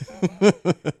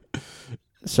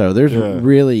 So there's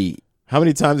really, How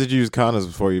many times did you use condoms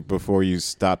before you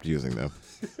stopped using them?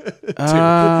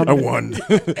 uh, I won.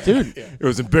 dude, It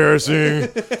was embarrassing.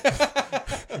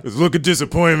 It was a look of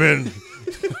disappointment.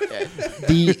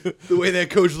 the The way that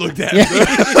coach looked at me.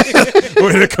 The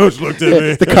way the coach looked at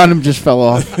me. the condom just fell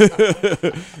off.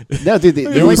 No, dude,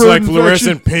 It was like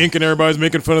fluorescent pink, and everybody's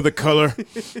making fun of the color.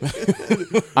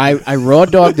 I raw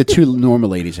dogged the 2 normal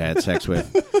ladies I had sex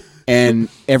with, and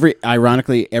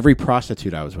ironically, every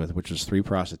prostitute I was with, which was 3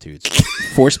 prostitutes,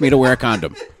 forced me to wear a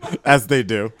condom. As they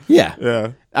do. Yeah,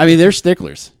 Yeah. I mean, they're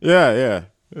sticklers. Yeah.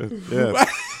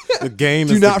 The game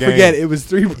Do is not the game. forget, it was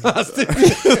 3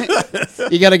 prostitutes.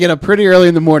 You got to get up pretty early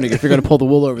in the morning if you're going to pull the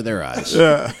wool over their eyes.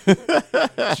 Yeah.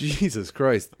 Jesus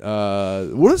Christ.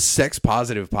 What a sex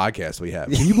positive podcast we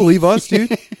have. Can you believe us,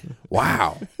 dude?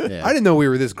 Wow. Yeah. I didn't know we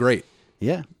were this great.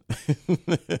 Yeah,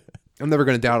 I'm never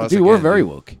going to doubt us dude, again. we're very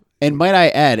woke. And might I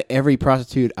add, every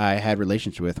prostitute I had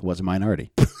relations with was a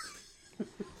minority.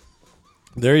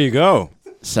 There you go.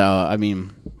 So I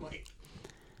mean,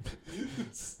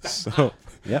 So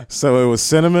yeah. So it was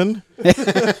Cinnamon,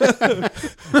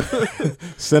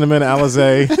 Cinnamon,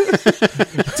 Alizé.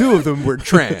 2 of them were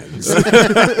trans.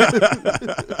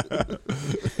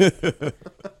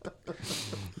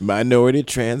 Minority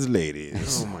trans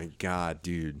ladies. Oh my God,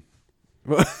 dude.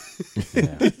 You have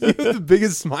the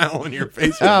biggest smile on your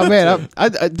face. Oh man,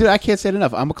 dude, I can't say it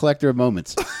enough. I'm a collector of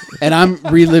moments, and I'm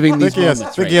reliving these I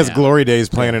moments. think he has Glory Days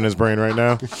playing in his brain right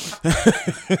now.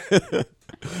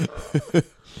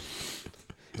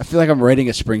 I feel like I'm writing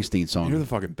a Springsteen song. You're the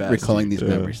fucking best. recalling dude. these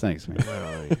memories. Thanks, man.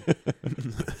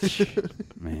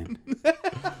 Man.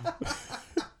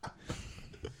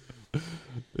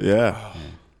 Yeah.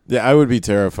 Yeah, I would be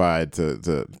terrified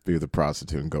to be with a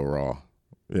prostitute and go raw.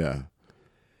 Yeah.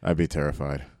 I'd be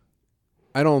terrified.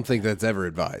 I don't think that's ever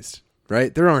advised,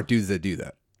 right? There aren't dudes that do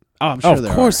that. Oh, I'm sure of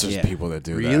there course are. there's Yeah. people that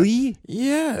do that. Really?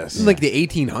 Yes. In like the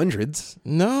 1800s?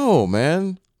 No,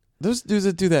 man. There's dudes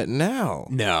that do that now.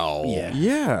 No. Yeah.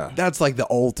 Yeah. That's like the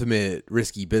ultimate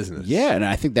risky business. Yeah, and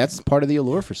I think that's part of the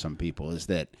allure for some people is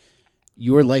that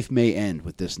your life may end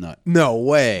with this nut. No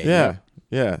way. Yeah.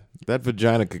 Yeah. That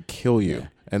vagina could kill you,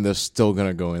 and they're still going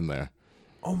to go in there.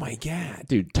 Oh my God.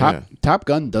 Dude, Yeah. Top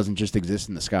Gun doesn't just exist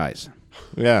in the skies.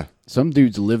 Yeah. Some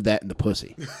dudes live that in the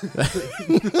pussy.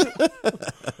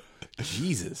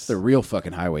 Jesus. It's the real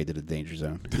fucking highway to the danger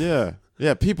zone. Yeah.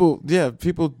 Yeah. People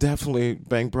definitely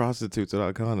bang prostitutes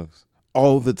without condoms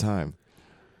all the time.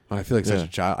 I feel like such Yeah. a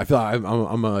child. I feel like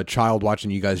I'm a child watching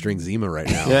you guys drink Zima right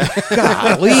now. Yeah.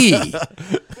 Golly.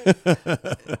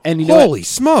 And you know what? Holy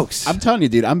smokes. I'm telling you,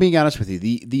 dude, I'm being honest with you.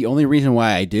 The only reason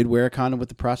why I did wear a condom with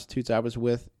the prostitutes I was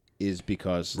with is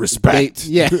because Respect.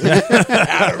 they- yeah.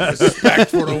 Out of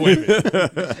respect for the women.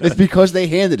 It's because they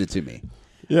handed it to me.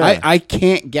 Yeah. I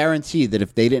can't guarantee that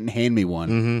if they didn't hand me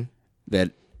one,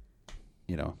 that,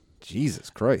 you know, Jesus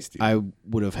Christ, dude. I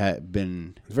would have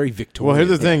been. It's very Victorian. Well, here's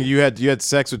the thing: you had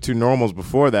sex with 2 normals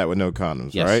before that with no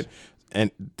condoms, Yes. right?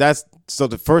 And that's so.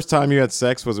 The first time you had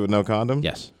sex was with no condom.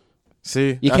 Yes.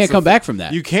 See, You that's can't the come back from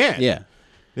that. You can't. Yeah.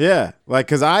 Yeah, like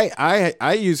because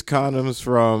I used condoms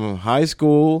from high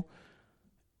school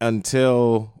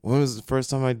until when was the first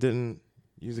time I didn't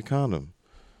use a condom?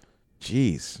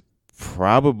 Jeez,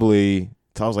 probably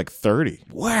till I was like 30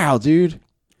 Wow, dude.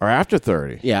 or after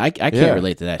 30. Yeah, I can't Yeah.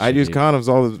 relate to that shit. I'd use dude. condoms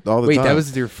all the Wait, time. that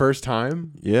was your first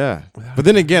time? Yeah. But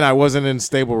then again, I wasn't in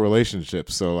stable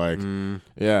relationships. So, like,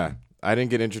 yeah. I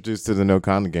didn't get introduced to the no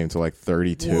condom game till like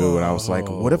 32. And I was like,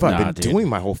 what have I Nah, been dude. doing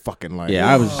my whole fucking life?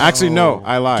 Yeah, I was- Actually, no,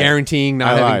 I lied. Guaranteeing not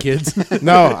I having lied. kids?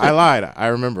 No, I lied. I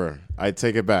remember. I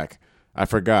take it back. I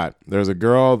forgot. There was a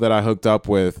girl that I hooked up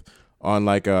with on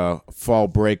like a fall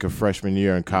break of freshman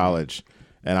year in college.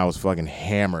 and I was fucking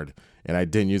hammered. And I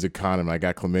didn't use a condom. I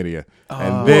got chlamydia.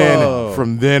 And then,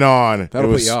 from then on,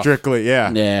 That'll it was put you off. strictly,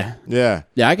 Yeah. Yeah.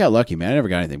 I got lucky, man. I never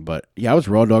got anything, but I was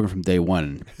raw dogging from day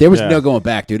one. There was Yeah. no going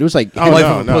back, dude. It was like Oh, Life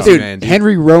no, of a no. pussy dude, man, dude.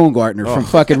 Henry Rowengartner from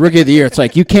fucking Rookie of the Year. It's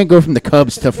like you can't go from the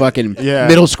Cubs to fucking Yeah.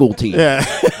 middle school team. Yeah.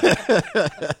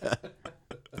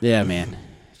 Yeah, man.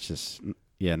 It's just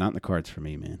not in the cards for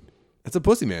me, man. That's a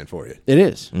pussy man for you. It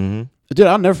is. Mm-hmm. Dude,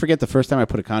 I'll never forget the first time I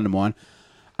put a condom on.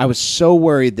 I was so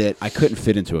worried that I couldn't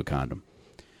fit into a condom.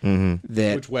 Mm-hmm.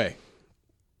 That Which way?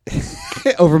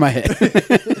 over my head.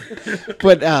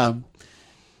 But I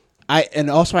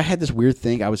had this weird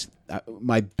thing.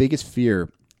 My biggest fear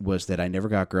was that I never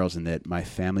got girls and that my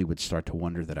family would start to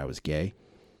wonder that I was gay.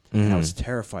 And I was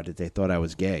terrified that they thought I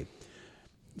was gay.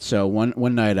 So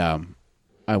one night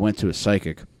I went to a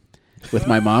psychic with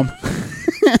my mom.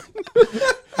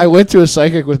 I went to a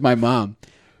psychic with my mom.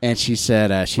 And she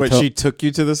said, She took you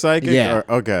to the psychic? yeah,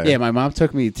 Or, okay. yeah. My mom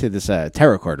took me to this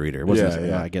tarot card reader. It wasn't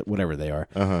Yeah. I get whatever they are.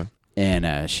 Uh-huh.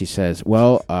 And she says,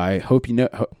 "Well, I hope you know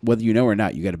whether you know or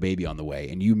not, you got a baby on the way,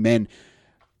 and you men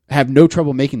have no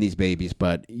trouble making these babies,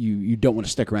 but you don't want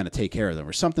to stick around to take care of them,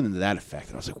 or something to that effect."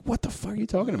 And I was like, "What the fuck are you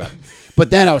talking about?" But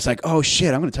then I was like, "Oh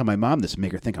shit, I'm going to tell my mom this and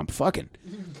make her think I'm fucking."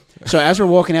 So as we're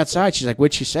walking outside, she's like,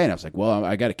 "What'd she say?" And I was like, "Well,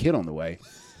 I got a kid on the way."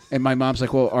 And my mom's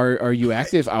like, "Well, are you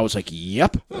active?" I was like,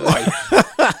 "Yep."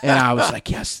 And I was like,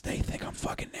 "Yes, they think I'm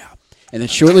fucking now." And then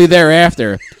shortly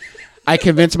thereafter, I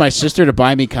convinced my sister to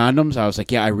buy me condoms. I was like,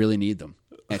 "Yeah, I really need them."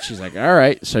 And she's like, "All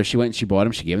right." So she went and she bought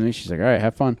them. She gave them to me. She's like, "All right,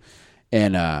 have fun."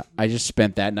 And I just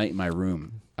spent that night in my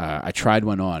room. I tried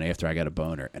one on after I got a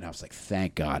boner, and I was like,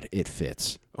 "Thank God it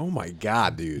fits." Oh my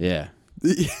god, dude. Yeah.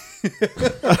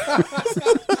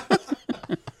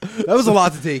 That was a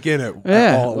lot to take in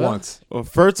all at once. Well,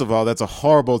 first of all, that's a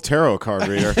horrible tarot card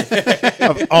reader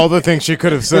of all the things she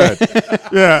could have said.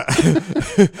 Yeah.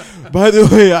 By the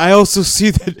way, I also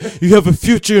see that you have a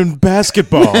future in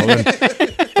basketball.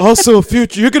 And also a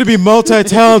future. You're going to be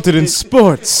multi-talented in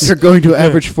sports. You're going to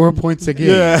average 4 points a game.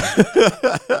 Yeah.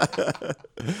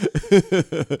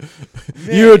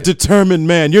 You're a determined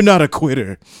man. You're not a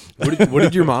quitter. What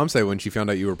did your mom say when she found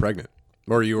out you were pregnant?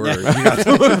 Or you got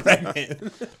someone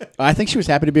pregnant? I think she was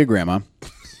happy to be a grandma.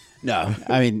 No,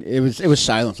 I mean it was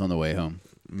silence on the way home.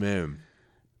 Man.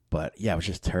 But yeah, I was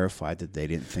just terrified that they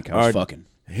didn't think I was fucking.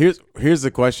 Here's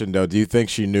the question though. Do you think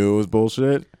she knew it was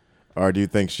bullshit, or do you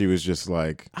think she was just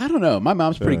like, I don't know. My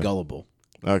mom's pretty gullible,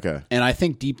 okay, and I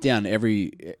think deep down,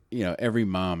 every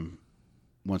mom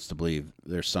wants to believe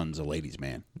their son's a ladies'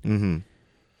 man. mm-hmm.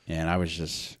 And I was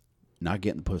just not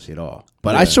getting the pussy at all.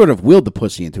 But I sort of willed the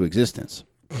pussy into existence.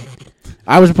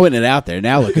 I was putting it out there.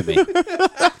 Now look at me.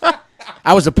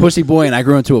 I was a pussy boy, and I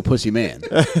grew into a pussy man.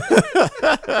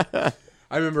 I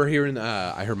remember hearing,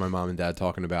 I heard my mom and dad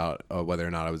talking about whether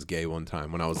or not I was gay one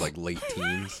time when I was like late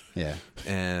teens. Yeah.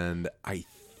 And I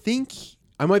think,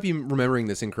 I might be remembering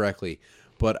this incorrectly,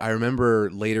 but I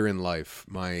remember later in life,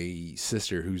 my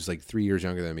sister, who's like 3 years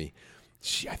younger than me,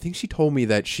 I think she told me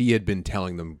that she had been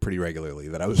telling them pretty regularly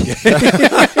that I was gay.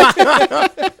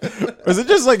 Is it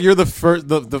just like you're the first,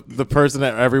 the person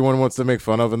that everyone wants to make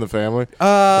fun of in the family?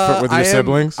 With your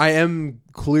siblings? I am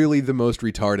clearly the most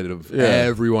retarded of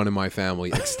everyone in my family,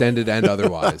 extended and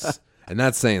otherwise. And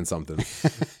that's saying something.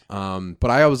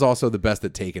 But I was also the best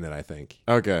at taking it, I think.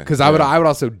 Okay. Because I would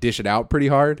also dish it out pretty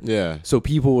hard. Yeah. So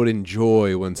people would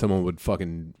enjoy when someone would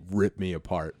fucking rip me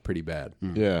apart pretty bad.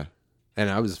 Yeah. And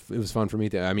it was fun for me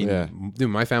to. I mean, Yeah. dude,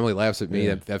 my family laughs at me.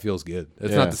 Yeah. That feels good.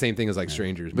 It's Yeah. not the same thing as like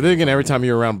strangers. But then again, every time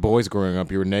you were around boys growing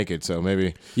up, you were naked, so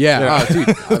maybe. Yeah, dude,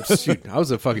 I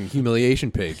was a fucking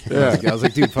humiliation pig. I was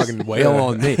like, dude, fucking wail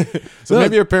on me. So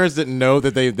maybe your parents didn't know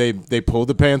that they pulled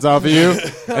the pants off of you,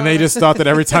 and they just thought that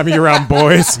every time you're around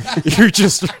boys, you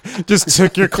just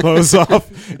took your clothes off.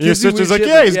 And your Kids do sister's weird like, shit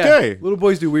yeah, he's gay. Little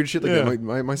boys do weird shit like Yeah. that.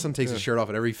 My son takes his shirt off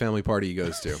at every family party he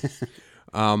goes to.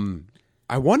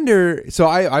 I wonder. So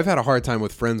I've had a hard time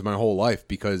with friends my whole life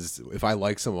because if I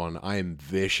like someone, I am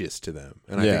vicious to them,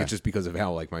 and I think Yeah. it's just because of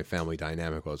how like my family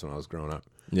dynamic was when I was growing up.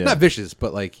 Yeah. Not vicious,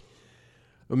 but like,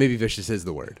 well, maybe vicious is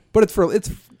the word. But it's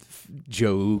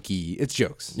jokey. It's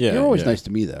jokes. Yeah, You're always yeah. nice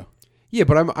to me, though. Yeah,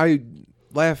 but I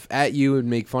laugh at you and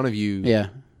make fun of you. Yeah.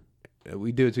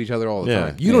 We do it to each other all the Yeah.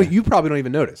 time. You probably don't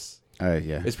even notice.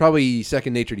 Yeah. It's probably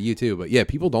second nature to you too. But yeah,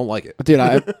 people don't like it. Dude,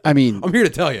 I mean, I'm here to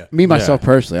tell you. me, myself,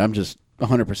 personally, I'm just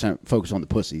 100% focused on the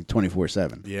pussy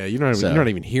 24/7. Yeah, you're So- not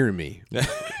even hearing me.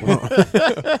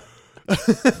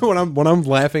 when I'm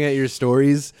laughing at your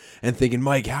stories and thinking,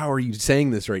 Mike, how are you saying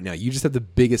this right now? You just have the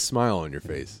biggest smile on your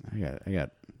face. I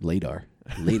got lady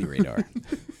radar.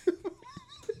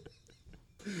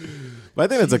 But I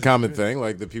think that's a common thing.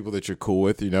 Like the people that you're cool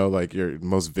with, like you're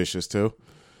most vicious to.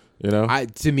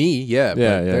 To me, yeah. But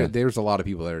Yeah. there's a lot of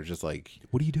people that are just like,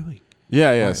 what are you doing?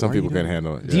 Yeah. Some why are you people doing can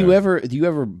handle it. Do you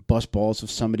ever bust balls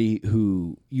of somebody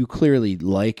who you clearly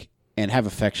like and have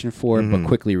affection for, but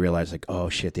quickly realize like, oh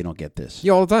shit, they don't get this?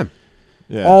 Yeah, all the time.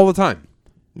 Yeah. All the time.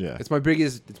 Yeah. It's my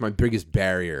biggest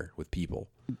barrier with people.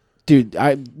 Dude,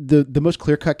 the most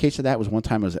clear cut case of that was one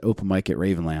time I was at open mic at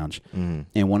Raven Lounge, and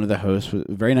one of the hosts was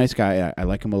a very nice guy. I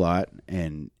like him a lot,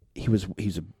 and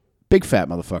he's a big fat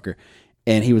motherfucker,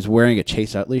 and he was wearing a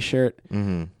Chase Utley shirt,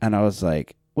 and I was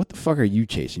like, "What the fuck are you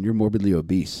chasing? You're morbidly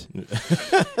obese,"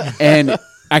 and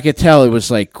I could tell it was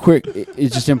like quick.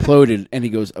 It just imploded, and he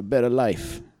goes, "A better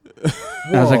life."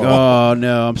 And I was like, "Oh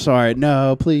no, I'm sorry,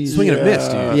 no, please." Swing and a miss,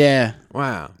 dude. Yeah.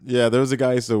 Wow. Yeah, there was a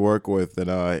guy I used to work with,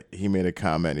 and he made a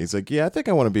comment. He's like, "Yeah, I think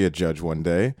I want to be a judge one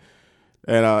day."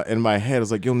 And in my head, I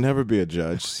was like, "You'll never be a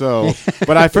judge." So,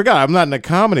 but I forgot I'm not in a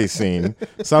comedy scene,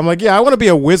 so I'm like, "Yeah, I want to be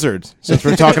a wizard." Since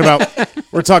we're talking about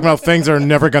things that are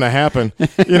never going to happen,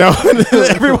 And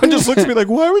everyone just looks at me like,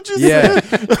 "Why would you say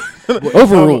that?"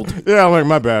 Overruled. Yeah, I'm like,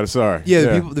 "My bad, sorry."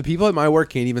 Yeah, the people at my work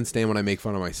can't even stand when I make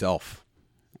fun of myself.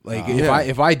 Like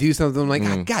if I do something, I'm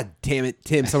like, God damn it,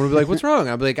 Tim. Someone will be like, "What's wrong?"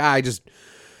 I'll be like, I'm just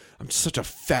such a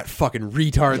fat fucking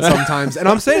retard sometimes, and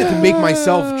I'm saying it to make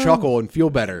myself chuckle and feel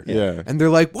better. Yeah. And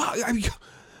they're like, "Wow, I mean,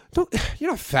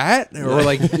 you're not fat," or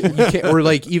like, you can't, or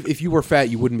like, if you were fat,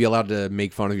 you wouldn't be allowed to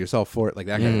make fun of yourself for it. Like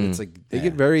that. It's like they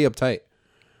get very uptight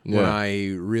when I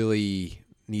really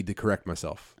need to correct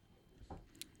myself.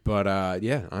 But I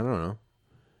don't know.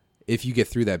 If you get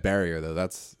through that barrier, though,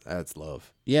 that's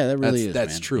love. Yeah, that really is.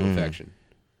 That's man. true affection.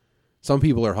 Some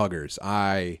people are huggers.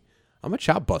 I'm a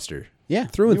chop buster. Yeah,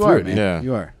 Through and you through, are, man. Yeah.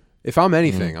 You are. If I'm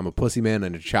anything, I'm a pussy man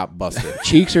and a chop buster.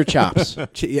 Cheeks or chops?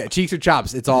 Cheeks or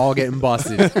chops, it's all getting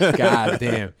busted. God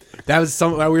damn. That was we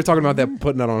were talking about that,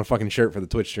 putting that on a fucking shirt for the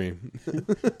Twitch stream.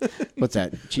 What's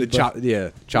that? Cheek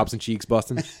Chops and cheeks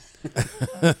busting.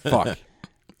 Fuck.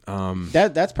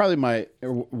 That's probably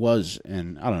was,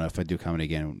 and I don't know if I do comedy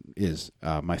again, is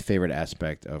my favorite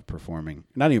aspect of performing.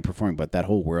 Not even performing, but that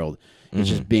whole world is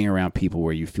just being around people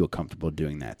where you feel comfortable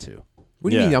doing that too. What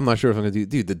do you mean? I'm not sure if I'm gonna do.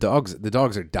 Dude, the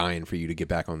dogs are dying for you to get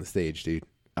back on the stage, dude.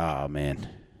 Oh man,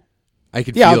 I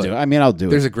could. yeah, feel I'll do it. it. I mean, I'll do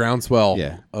There's it. a groundswell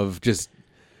Yeah. of just,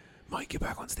 Mike, get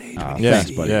back on stage. We need Yeah, to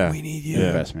see yeah. you. We need you. You're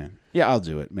the best, man. Yeah, I'll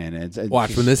do it, man. It's Watch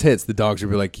just- when this hits, the dogs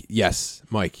will be like, "Yes,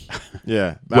 Mike."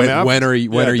 Yeah. When are you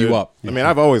dude. up? I mean,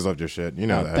 I've always loved your shit. You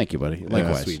know that. Thank you, buddy.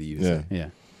 Likewise. Sweet of you to Yeah. say. Yeah.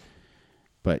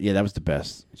 But yeah, that was the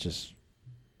best. It's just,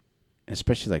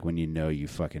 especially like when you know you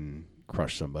fucking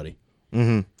crush somebody.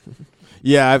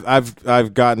 Yeah,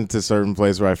 I've gotten to certain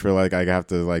place where I feel like I have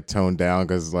to like tone down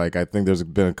because like I think there's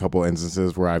been a couple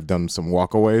instances where I've done some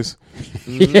walkaways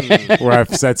where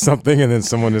I've said something and then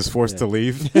someone is forced to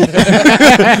leave, and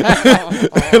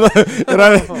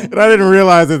I didn't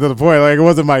realize it to the point like it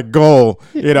wasn't my goal.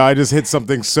 I just hit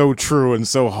something so true and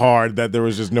so hard that there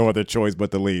was just no other choice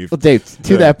but to leave. Well, Dave,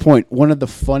 to that point, one of the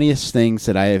funniest things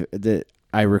that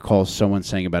I recall someone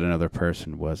saying about another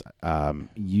person was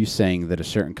you saying that a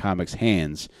certain comic's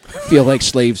hands feel like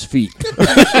slaves' feet.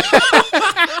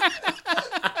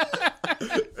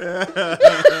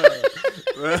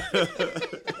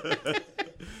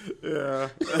 Yeah,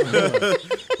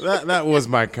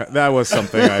 that was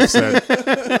something I said,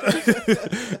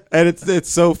 and it's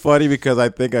so funny because I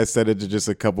think I said it to just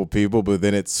a couple people, but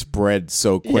then it spread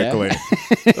so quickly,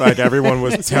 like everyone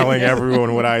was telling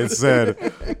everyone what I had said,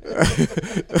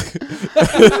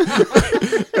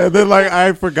 and then like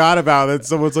I forgot about it.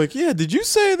 Someone's like, "Yeah, did you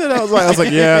say that?" I was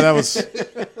like, "Yeah,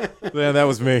 that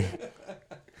was me."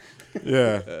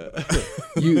 Yeah.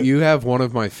 You have one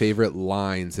of my favorite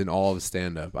lines in all of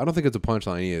stand-up. I don't think it's a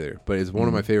punchline either, but it's one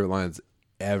of my favorite lines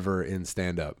ever in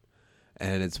stand-up.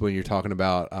 And it's when you're talking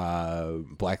about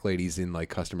black ladies in like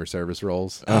customer service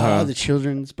roles. The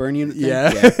children's burn unit thing? Yeah.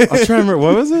 I was trying to remember,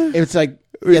 what was it? It's like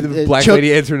The black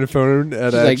lady answering the phone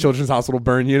at a like- children's hospital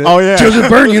burn unit. Oh yeah, children's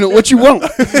burn unit, what you want?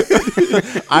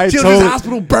 I Children's totally,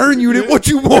 hospital burn unit, what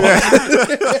you want?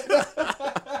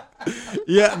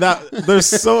 yeah. There's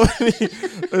so many.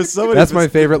 That's my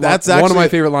favorite line. That's One of actually- my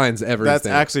favorite lines ever. in That's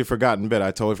stand-up. actually a forgotten bit. I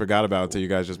totally forgot about it until you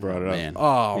guys just brought it up. Man.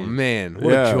 Oh man,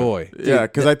 what Yeah. a joy! Yeah,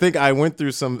 because I think I went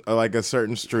through some like a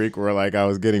certain streak where like I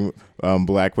was getting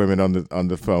black women on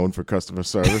the phone for customer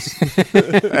service,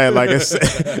 and like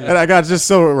and I got just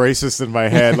so racist in my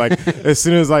head. Like as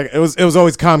soon as like it was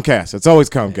always Comcast. It's always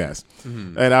Comcast,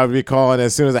 and I would be calling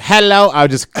as soon as hello, I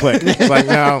would just click. It's like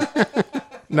no.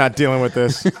 Not dealing with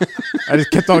this. I just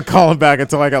kept on calling back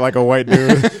until I got like a white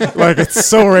dude. Like it's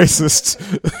so racist.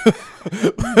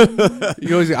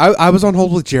 You always, I was on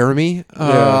hold with Jeremy.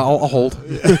 I'll hold.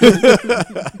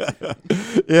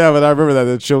 Yeah, but I remember that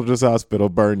the Children's Hospital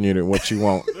burn unit. What you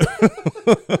want?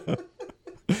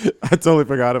 I totally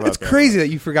forgot about It's that. crazy that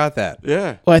you forgot that.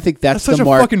 Yeah. Well, I think That's that's such the a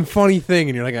mark. fucking funny thing,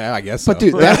 and you're like, I guess so. But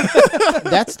dude,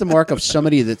 that's the mark of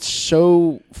somebody that's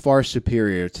so far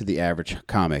superior to the average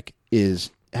comic.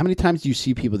 Is how many times do you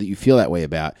see people that you feel that way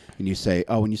about, and you say,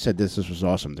 "Oh, when you said this was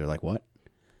awesome," they're like, "What?"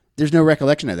 There's no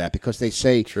recollection of that because they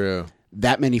say True.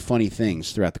 that many funny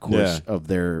things throughout the course of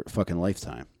their fucking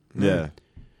lifetime. Yeah.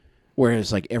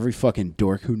 Whereas, like every fucking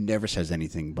dork who never says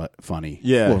anything but funny,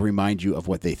 will remind you of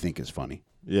what they think is funny.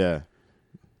 Yeah.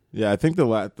 Yeah, I think there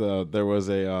was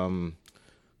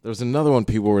another one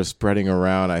people were spreading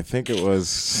around. I think it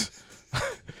was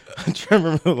I'm trying to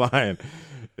remember the line.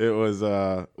 It was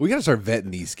We gotta start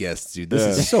vetting these guests, dude. This Yeah.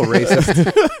 is so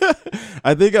racist.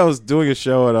 I think I was doing a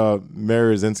show and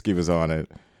Mary Rosinski was on it.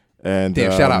 And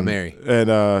Damn, shout out Mary. And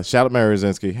shout out Mary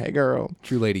Rosinski. Hey girl.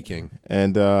 True lady king.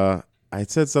 And I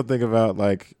said something about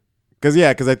like because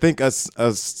I think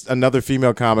another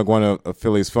female comic won a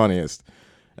Philly's Funniest.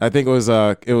 I think it was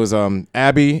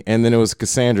Abby and then it was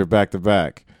Cassandra back to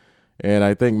back. And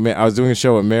I think I was doing a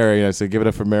show with Mary, and I said, give it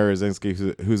up for Mary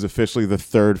Rosinski, who's officially the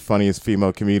third funniest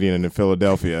female comedian in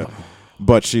Philadelphia,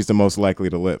 but she's the most likely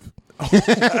to live. And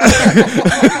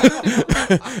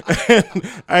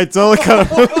I totally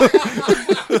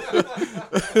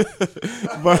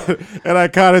I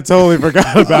kind of totally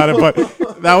forgot about it, but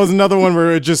that was another one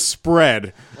where it just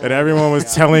spread, and everyone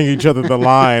was telling each other the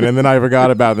line, and then I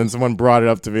forgot about it. Then someone brought it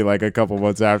up to me like a couple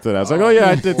months after that. I was like, oh yeah,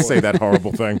 I did say that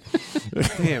horrible thing.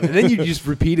 Damn. And then you just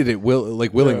repeated it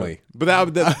willingly. Yeah.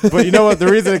 But you know what? The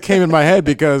reason it came in my head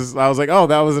because I was like, oh,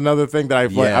 that was another thing that I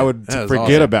would that was forget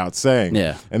awesome. about saying.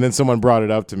 Yeah. And then someone brought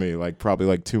it up to me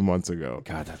probably 2 months ago.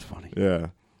 God, that's funny. Yeah.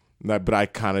 But I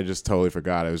kind of just totally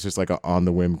forgot. It was just like an on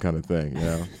the whim kind of thing, you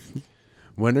know.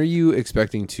 When are you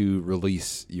expecting to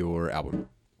release your album?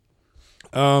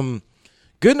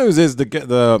 Good news is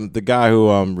the guy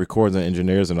who records and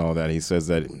engineers and all that. He says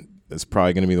that it's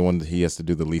probably going to be the one that he has to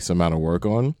do the least amount of work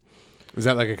on. Is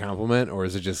that like a compliment, or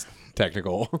is it just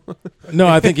technical? No,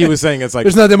 I think he was saying it's like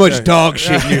There's not that much dog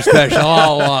shit in your special.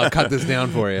 I'll cut this down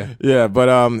for you. Yeah, but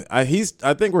I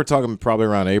think we're talking probably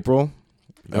around April.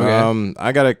 Okay.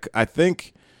 I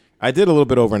think I did a little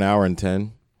bit over an hour and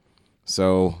 10,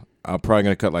 so I'm probably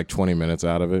gonna cut like 20 minutes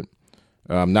out of it.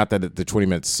 Not that the 20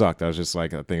 minutes sucked. I was just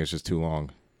like, I think it's just too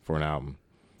long for an album.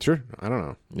 Sure. I don't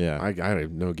know. Yeah, I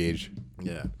have no gauge.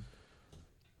 yeah.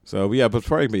 So yeah, but it's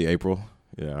probably gonna be April.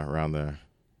 Yeah, around there.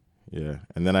 Yeah,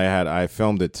 and then I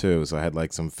filmed it too, so I had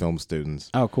like some film students.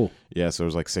 Oh, cool. Yeah, so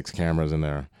there's like 6 cameras in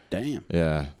there. Damn.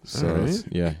 Yeah, so All right. it's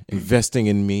investing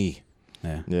in me.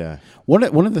 Yeah. Yeah. One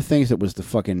of the things that was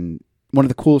one of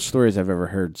the coolest stories I've ever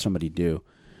heard somebody do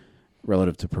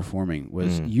relative to performing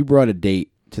was you brought a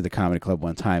date to the comedy club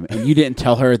one time and you didn't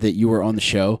tell her that you were on the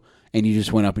show and you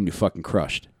just went up and you fucking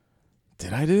crushed.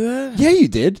 Did I do that? Yeah, you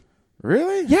did.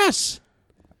 Really? Yes.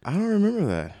 I don't remember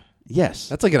that. Yes.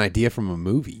 That's like an idea from a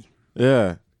movie.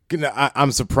 Yeah.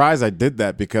 I'm surprised I did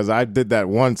that because I did that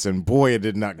once and boy, it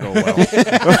did not go well.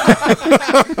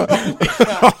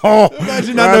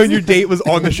 Imagine not knowing your date was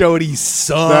on the show and he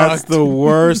sucked. That's the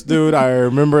worst, dude. I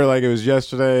remember like it was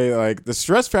yesterday. Like the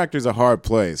Stress Factory is a hard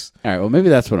place. All right, well, maybe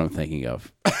that's what I'm thinking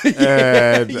of.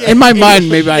 And In my mind,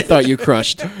 maybe I thought you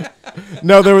crushed.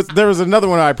 no, there was another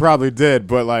one I probably did,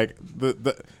 but like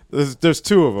there's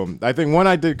 2 of them. I think one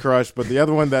I did crush, but the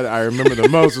other one that I remember the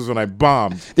most was when I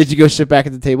bombed. Did you go sit back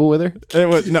at the table with her? It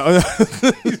was no.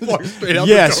 Straight out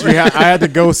Yes, the door. I had to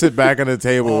go sit back on the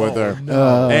table with her,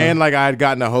 and like I had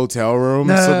gotten a hotel room,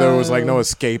 so there was like no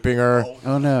escaping her.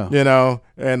 Oh, no. You know,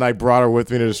 and I brought her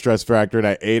with me to the Stress Factory, and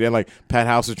I ate. And like Pat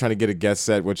House was trying to get a guest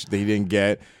set, which he didn't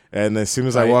get. And as soon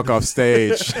as I walk off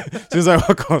stage,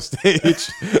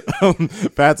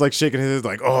 Pat's like shaking his head,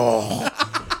 like, oh.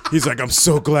 He's like, I'm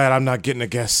so glad I'm not getting a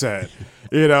guest set.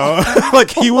 You know, like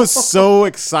he was so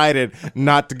excited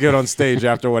not to get on stage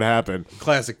after what happened.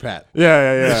 Classic Pat.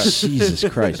 Yeah. Jesus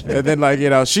Christ, man. And then, like, you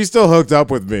know, she still hooked up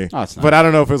with me. Oh, it's not. But I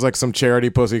don't know if it was like some charity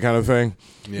pussy kind of thing.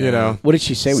 Yeah. You know, What did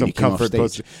she say when some you came off comfort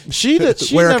stage? pussy. She did.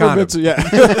 She Wear a never been condom. to.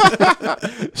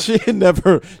 Yeah, she'd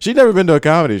never been to a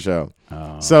comedy show.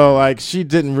 Oh. So like she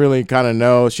didn't really kind of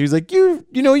know. She was like, you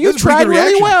That's a pretty tried good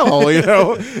really reaction. well. You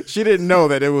know, she didn't know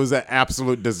that it was an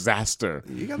absolute disaster.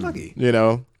 You got lucky. You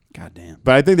know. God damn.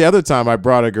 But I think the other time I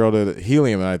brought a girl to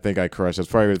Helium and I think I crushed. That's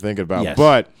probably what you're thinking about. Yes.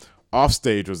 But off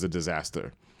stage was a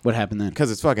disaster What happened then?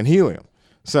 because it's fucking Helium.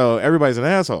 So everybody's an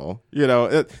asshole. You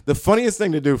know, the funniest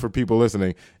thing to do for people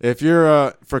listening, if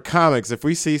you're for comics, if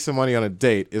we see somebody on a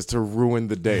date, is to ruin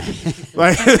the date.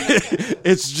 Like,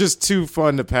 it's just too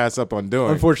fun to pass up on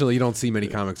doing. Unfortunately, you don't see many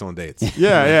comics on dates.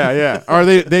 Yeah. Or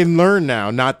they learn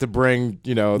now not to bring,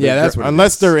 that's what it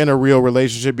unless is. they're in a real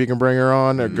relationship, you can bring her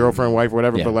on, or girlfriend, wife,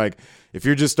 whatever. Yeah. But like, if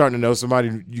you're just starting to know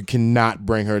somebody, you cannot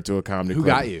bring her to a comedy Who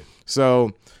club. got you?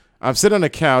 So I'm sitting on the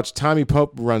couch. Tommy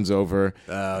Pope runs over,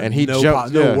 and he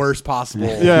jumps. No worst possible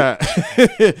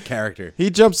character. He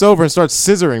jumps over and starts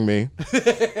scissoring me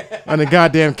on the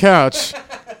goddamn couch,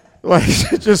 like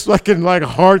just fucking like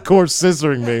hardcore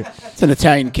scissoring me. It's an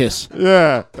Italian kiss.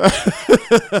 Yeah.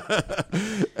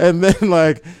 And then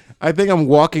like I think I'm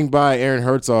walking by Aaron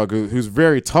Herzog, who's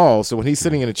very tall, so when he's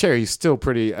sitting in a chair, he's still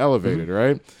pretty elevated,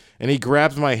 right? And he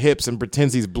grabs my hips and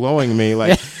pretends he's blowing me,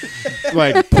 like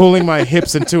pulling my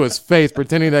hips into his face,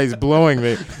 pretending that he's blowing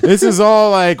me. This is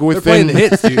all like They're within playing the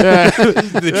hits, dude.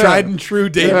 The tried and true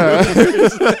Dave.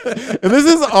 And this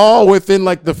is all within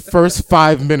like the first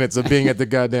 5 minutes of being at the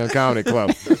goddamn comedy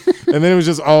club. And then it was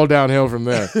just all downhill from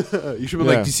there. You should be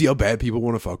like, do you see how bad people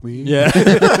want to fuck me? Yeah.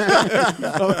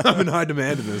 I'm in high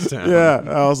demand in this town. Yeah.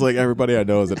 I was like, everybody I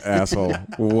know is an asshole.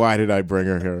 Why did I bring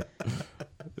her here?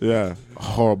 Yeah.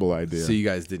 Horrible idea. So you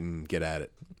guys didn't get at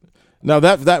it. No,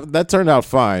 that turned out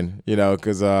fine,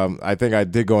 because I think I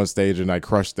did go on stage and I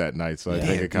crushed that night. So I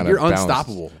think it kind of You're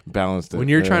unstoppable. Balanced it. When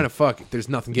you're yeah. trying to fuck, there's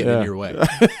nothing getting in your way.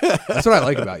 That's what I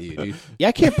like about you, dude. Yeah,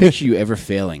 I can't picture you ever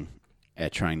failing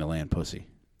at trying to land pussy.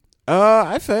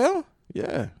 I fail.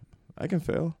 Yeah, I can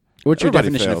fail. What's your Everybody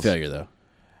definition fails. of failure,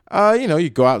 though? You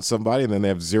go out with somebody and then they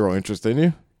have zero interest in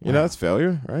you. You know, that's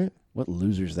failure, right? What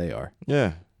losers they are.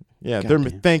 Yeah. Yeah.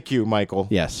 Goddamn. Thank you, Michael.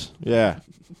 Yes. Yeah.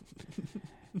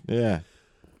 Yeah.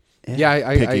 Yeah,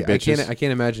 I bitches.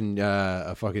 can't imagine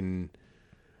a fucking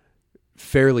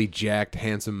fairly jacked,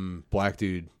 handsome black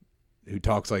dude who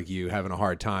talks like you having a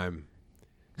hard time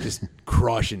just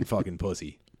crushing fucking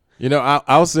pussy.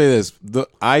 I'll say this.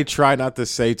 I try not to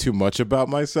say too much about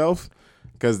myself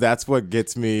because that's what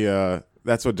gets me.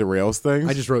 That's what derails things.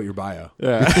 I just wrote your bio.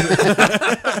 Yeah.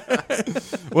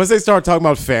 Once they start talking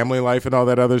about family life and all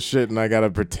that other shit, and I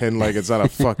gotta pretend like it's not a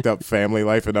fucked up family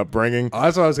life and upbringing. Oh,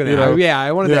 that's what I was gonna.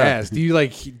 I wanted to ask. Do you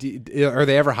are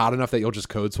they ever hot enough that you'll just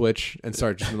code switch and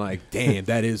start just like, damn,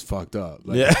 that is fucked up.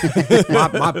 Like,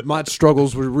 Yeah. my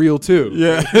struggles were real too.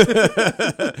 Yeah.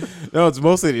 No, it's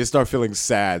mostly you start feeling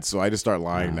sad, so I just start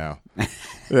lying now.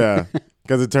 Yeah.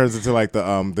 Because it turns into like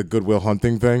the Goodwill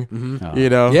Hunting thing,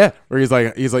 Yeah. where he's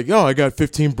like, oh, I got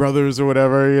 15 brothers or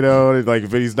whatever, and like,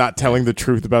 but he's not telling the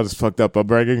truth about his fucked up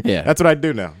upbringing. Yeah. That's what I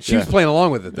do now. She was playing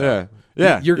along with it though.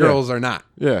 Yeah. Your girls are not.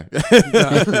 Yeah.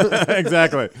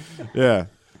 Exactly. Yeah.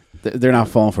 They're not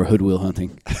falling for hood wheel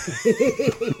hunting.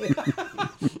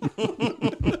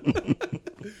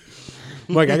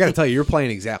 Mike, I gotta tell you, you're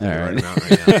playing exactly the right amount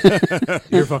right now.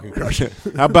 You're fucking crushing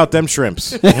it. How about them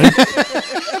shrimps?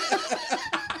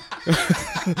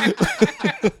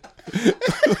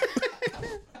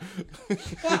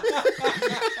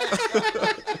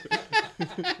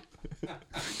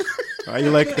 How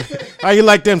you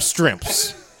like them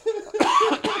shrimps?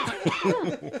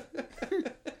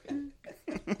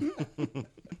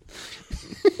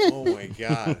 Oh my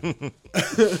god.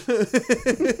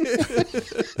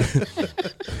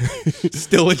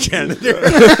 Still a janitor.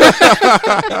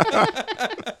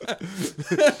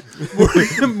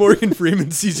 Morgan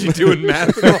Freeman sees you doing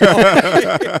math.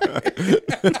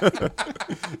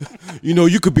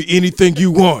 You could be anything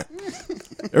you want.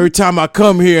 Every time I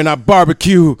come here and I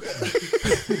barbecue,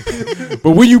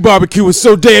 but when you barbecue, it's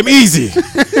so damn easy.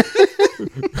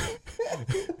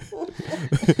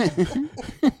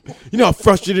 You know how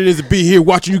frustrated it is to be here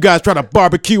watching you guys try to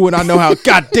barbecue, and I know how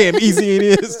goddamn easy it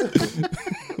is.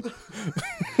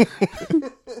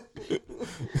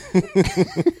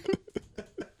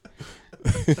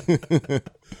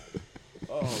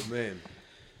 Oh man.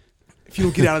 If you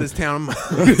don't get out of this town,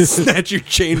 I'm going to snatch your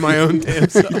chain my own damn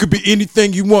self. You could be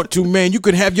anything you want to, man. You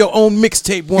could have your own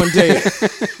mixtape one day.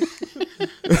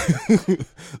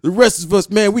 The rest of us,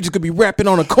 man, we just could be rapping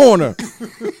on a corner.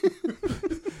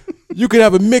 You could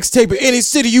have a mixtape in any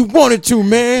city you wanted to,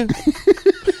 man.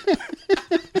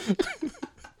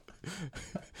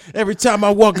 Every time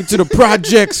I walk into the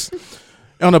projects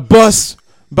on a bus,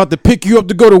 about to pick you up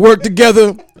to go to work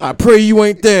together, I pray you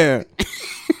ain't there.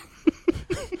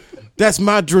 That's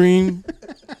my dream.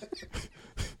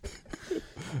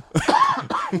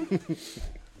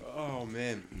 Oh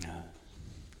man.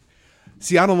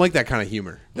 See, I don't like that kind of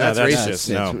humor. That's that's racist. just-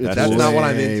 no, It's that's not what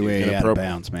I'm into. Way out of Inappropriate.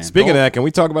 bounds, man. Speaking of that, can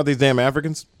we talk about these damn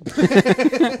Africans?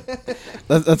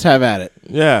 Let's have at it.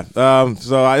 Yeah.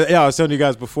 So I was telling you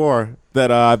guys before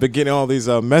that I've been getting all these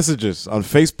messages on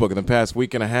Facebook in the past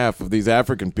week and a half of these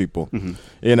African people,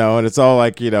 you know, and it's all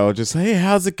like, you know, just, hey,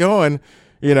 how's it going?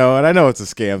 You know, and I know it's a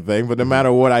scam thing, but no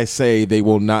matter what I say, they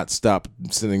will not stop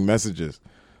sending messages.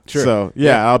 Sure. So,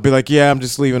 yeah, I'll be like, yeah, I'm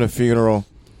just leaving a funeral.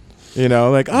 You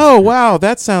know, like, oh, wow,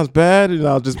 that sounds bad. And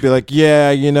I'll just be like,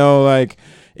 yeah, you know, like,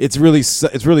 it really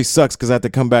sucks because I have to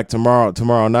come back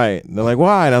tomorrow night. And they're like,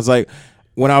 why? And I was like,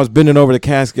 when I was bending over the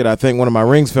casket, I think one of my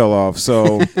rings fell off.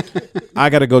 So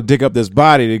I got to go dig up this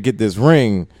body to get this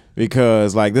ring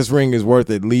because, like, this ring is worth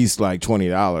at least, like,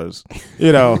 $20,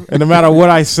 you know. And no matter what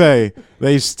I say,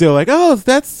 they still like, oh,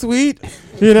 that's sweet,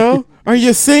 you know. Are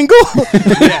you single?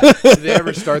 Yeah. Did they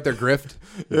ever start their grift?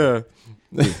 Yeah.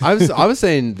 I was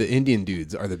saying the Indian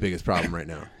dudes are the biggest problem right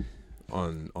now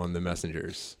on the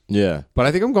messengers. Yeah. But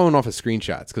I think I'm going off of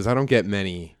screenshots because I don't get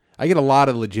many. I get a lot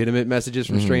of legitimate messages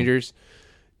from strangers.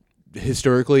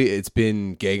 Historically, it's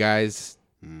been gay guys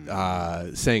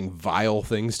saying vile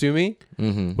things to me.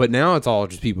 But now it's all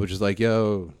just people just like,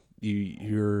 yo,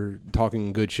 you're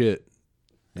talking good shit.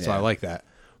 So I like that.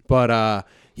 But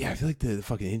yeah, I feel like the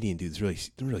fucking Indian dudes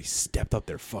really stepped up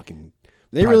their fucking.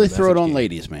 They really private throw it message on game.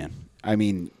 ladies, man. I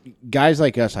mean, guys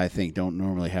like us, I think, don't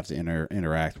normally have to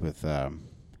interact with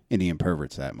Indian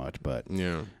perverts that much. But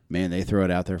Yeah. man, they throw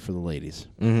it out there for the ladies.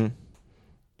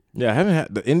 Yeah, I haven't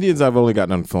had the Indians. I've only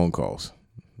gotten on phone calls,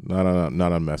 not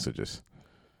on messages.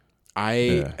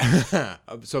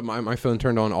 So my phone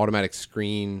turned on automatic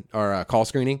screen or call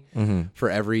screening for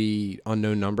every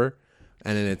unknown number,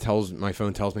 and then my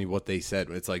phone tells me what they said.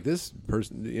 It's like, this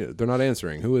person, you know, they're not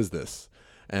answering. Who is this?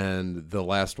 And the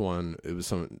last one, it was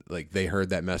some like they heard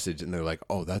that message and they're like,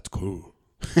 oh, that's cool.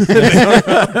 We'll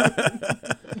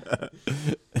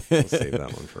save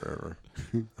that one forever.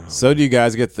 So do you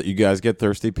guys get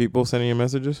thirsty people sending you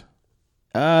messages?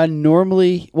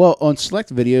 Normally, well, on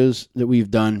select videos that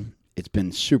we've done, it's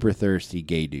been super thirsty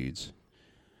gay dudes.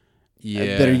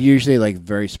 Yeah, That are usually like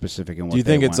very specific in what Do you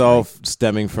they think it's want, all like-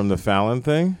 stemming from the Fallon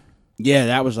thing? Yeah,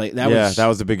 that was like that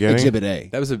was the beginning. Exhibit A.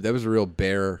 that was a real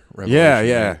bear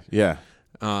revelation. Yeah.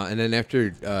 And then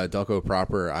after Delco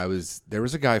Proper, there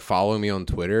was a guy following me on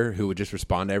Twitter who would just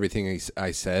respond to everything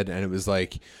I said, and it was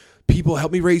like, people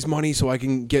help me raise money so I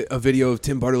can get a video of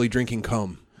Tim Butterly drinking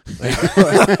cum.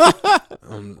 I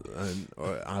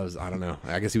don't know.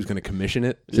 I guess he was going to commission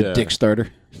it. It's a dick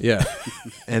starter. Yeah.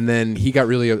 And then he got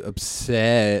really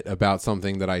upset about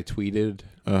something that I tweeted.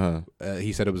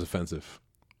 He said it was offensive.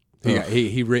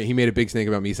 He made a big snake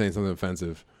about me saying something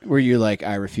offensive. Where you're like,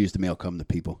 I refuse to mail cum to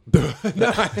people.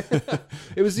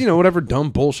 It was, whatever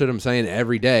dumb bullshit I'm saying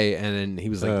every day. And then he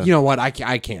was like, you know what? I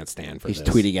can't stand for He's this.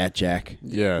 tweeting at Jack.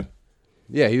 Yeah.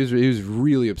 Yeah, he was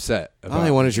really upset. All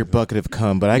I want is your bucket of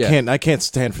cum, but Yeah. I can't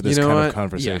stand for this You know kind what? of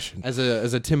conversation. Yeah.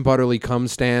 As a Tim Butterly cum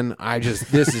stan,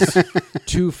 this is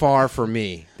too far for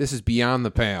me. This is beyond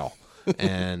the pale.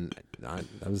 And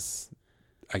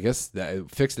I guess that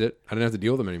fixed it. I didn't have to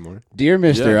deal with them anymore. Dear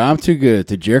Mister, I'm too good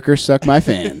to jerk or suck my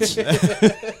fans.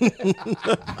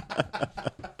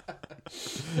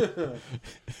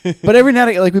 But every now and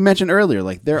again, like we mentioned earlier,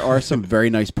 like there are some very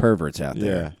nice perverts out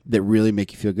there Yeah. that really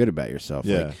make you feel good about yourself.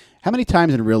 Yeah. Like, how many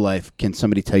times in real life can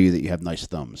somebody tell you that you have nice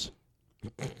thumbs?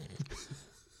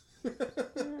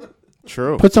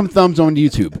 True. Put some thumbs on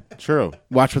YouTube. True.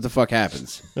 Watch what the fuck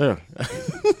happens. Yeah.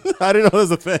 I didn't know that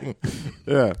was a thing.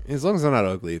 Yeah. As long as they're not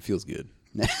ugly, it feels good.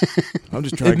 I'm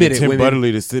just trying Admit to it, get Tim women.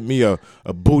 Butterly to send me a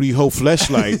booty hole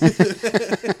fleshlight.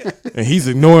 And he's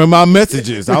ignoring my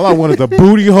messages. All I want is a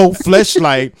booty hole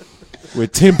fleshlight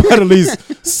with Tim Butterly's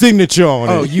signature on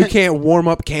it. Oh, you can't warm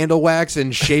up candle wax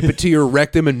and shape it to your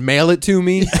rectum and mail it to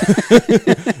me?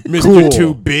 Mr. cool.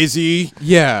 Too Busy.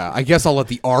 Yeah, I guess I'll let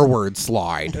the R word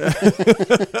slide.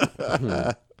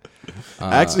 I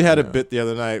actually had a bit the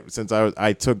other night since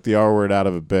I took the R word out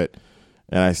of a bit,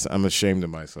 and I'm ashamed of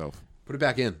myself. Put it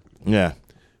back in. Yeah.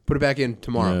 Put it back in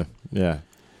tomorrow. Yeah.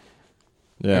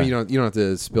 I mean, you don't have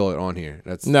to spill it on here.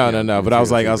 That's No. But I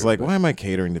was like, but- why am I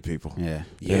catering to people? Yeah.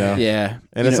 You know? Yeah.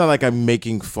 And it's not like I'm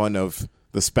making fun of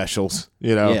the specials,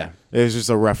 Yeah. It's just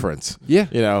a reference.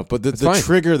 Yeah. But the fine.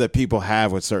 trigger that people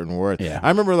have with certain words. Yeah. I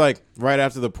remember like right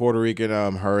after the Puerto Rican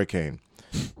hurricane,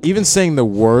 even saying the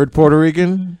word Puerto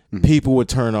Rican, people would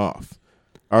turn off.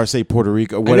 Or say Puerto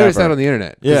Rico, whatever. I noticed that on the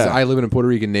internet. 'Cause Yeah. I live in a Puerto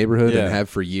Rican neighborhood Yeah. and have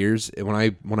for years. And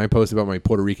when I post about my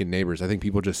Puerto Rican neighbors, I think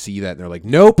people just see that and they're like,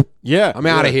 "Nope, Yeah. I'm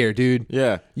out of here, dude.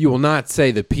 Yeah. You will not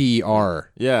say the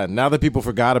PR." Yeah, now that people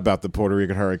forgot about the Puerto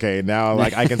Rican hurricane, now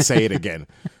like I can say it again.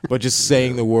 But just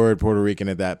saying the word Puerto Rican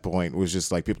at that point was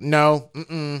just like people, no,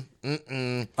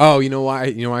 Oh, you know why?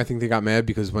 You know why I think they got mad?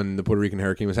 Because when the Puerto Rican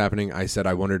hurricane was happening, I said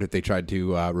I wondered if they tried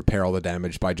to repair all the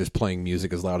damage by just playing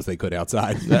music as loud as they could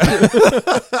outside.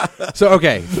 So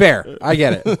okay, fair, I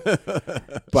get it.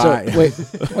 But So, wait,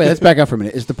 let's back up for a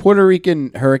minute. Is the Puerto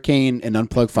Rican hurricane an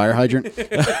unplugged fire hydrant?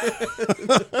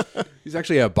 he's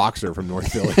actually a boxer from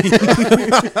North Philly.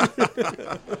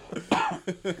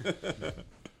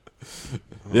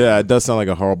 Yeah, it does sound like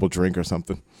a horrible drink or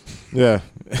something. Yeah.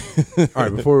 All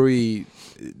right, before we're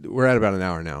at about an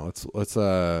hour now. Let's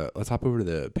hop over to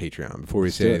the Patreon before we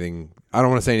say do it. anything. I don't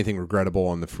want to say anything regrettable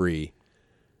on the free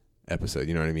episode.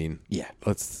 You know what I mean? Yeah.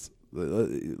 Let's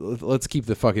keep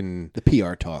the fucking The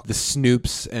PR talk. the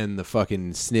snoops and the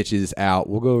fucking snitches out.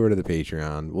 We'll go over to the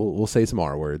Patreon. We'll say some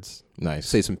R words. Nice.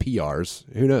 Say some PRs.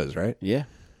 Who knows, right? Yeah.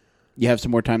 You have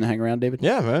some more time to hang around, David?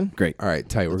 Yeah, man. Great. All right,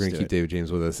 tight. We're Let's gonna do keep it. David James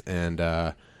with us, and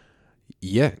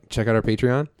yeah, check out our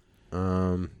Patreon,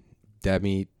 Dad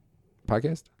Meat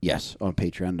Podcast Yes, on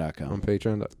patreon.com. on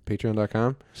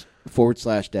patreon.com.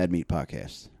 /Dad Meat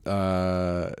Podcast.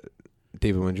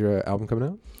 David, when's your album coming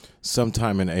out?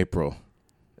 Sometime in April.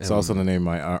 It's And- also the name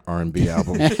of my R&B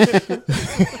album.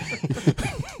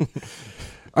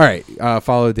 All right,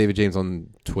 follow David James on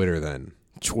Twitter then.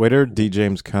 Twitter, D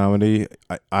James Comedy,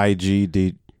 IG,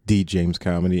 D James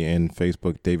Comedy, and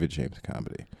Facebook, David James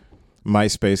Comedy.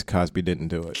 MySpace, Cosby didn't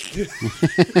do it.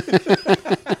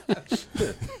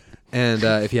 And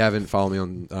if you haven't, follow me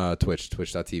on Twitch,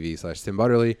 twitch.tv/Tim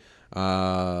Butterly.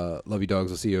 Love you,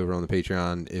 dogs. I'll see you over on the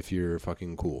Patreon if you're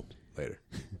fucking cool. Later.